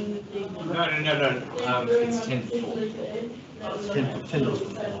for coming this evening. No. It's 10 to 4. It's 10 to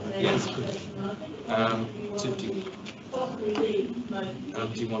 4. Yes, good. Possibly the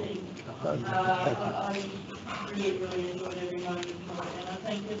most. Do you want? I really enjoyed every moment of it, and I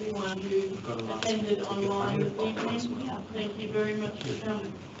thank everyone who attended online this evening. Thank you very much for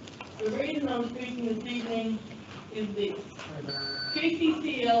coming. The reason I'm speaking this evening is this.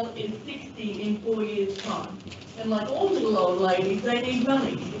 QCCL is 60 in 4 years' time, and like all little old ladies, they need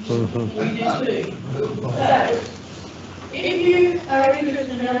money. We do too. So, if you are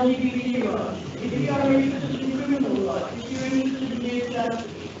interested in LGBT rights, if you are interested in criminal rights, if you're interested in youth justice,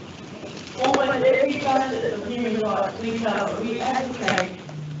 almost every facet of human rights we cover, we advocate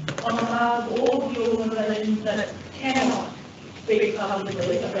on behalf of all of the organisations that cannot speak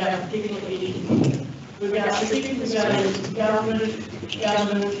publicly about particular issues. Particularly government,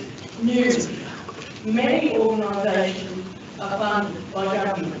 news. Many organisations are funded by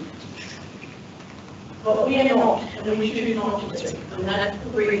government. But we are not, and we should not be, and that's the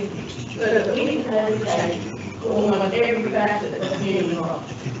reason, so that we can advocate almost every facet of human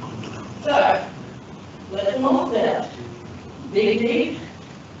rights. So, let's not that. Dig deep.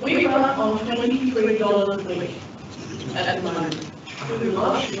 We run on $23 a week at the moment. We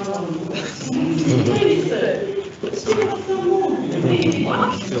love to run on more. Please, sir, give us some more. We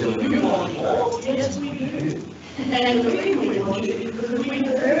want more. Yes, we do. And the reason we want to is because we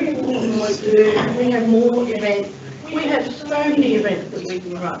have very important work to do. We have more events. We have so many events that we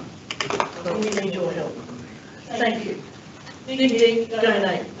can run. And we need your help. Thank you. Dig,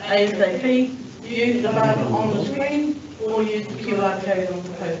 donate. ASAP. Use the button on the screen or use the QR code on the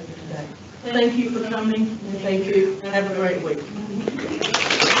poster today. Thank you for coming and thank you. Have a great week.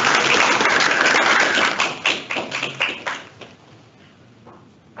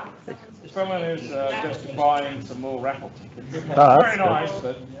 Someone who's just buying some more raffle tickets. Oh, Very nice,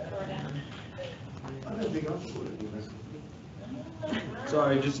 but.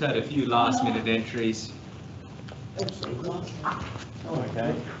 Sorry, just had a few last minute entries.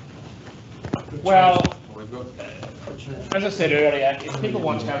 Okay. Well, as I said earlier, if people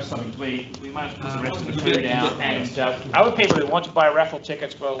want to have something to eat, we might put the rest of the food out, and other people who want to buy raffle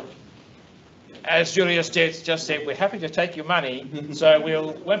tickets, well, as Julia just said, we're happy to take your money. So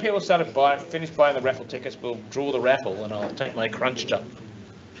when people finish buying the raffle tickets, we'll draw the raffle, and I'll take my crunched up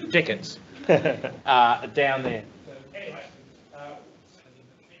tickets down there.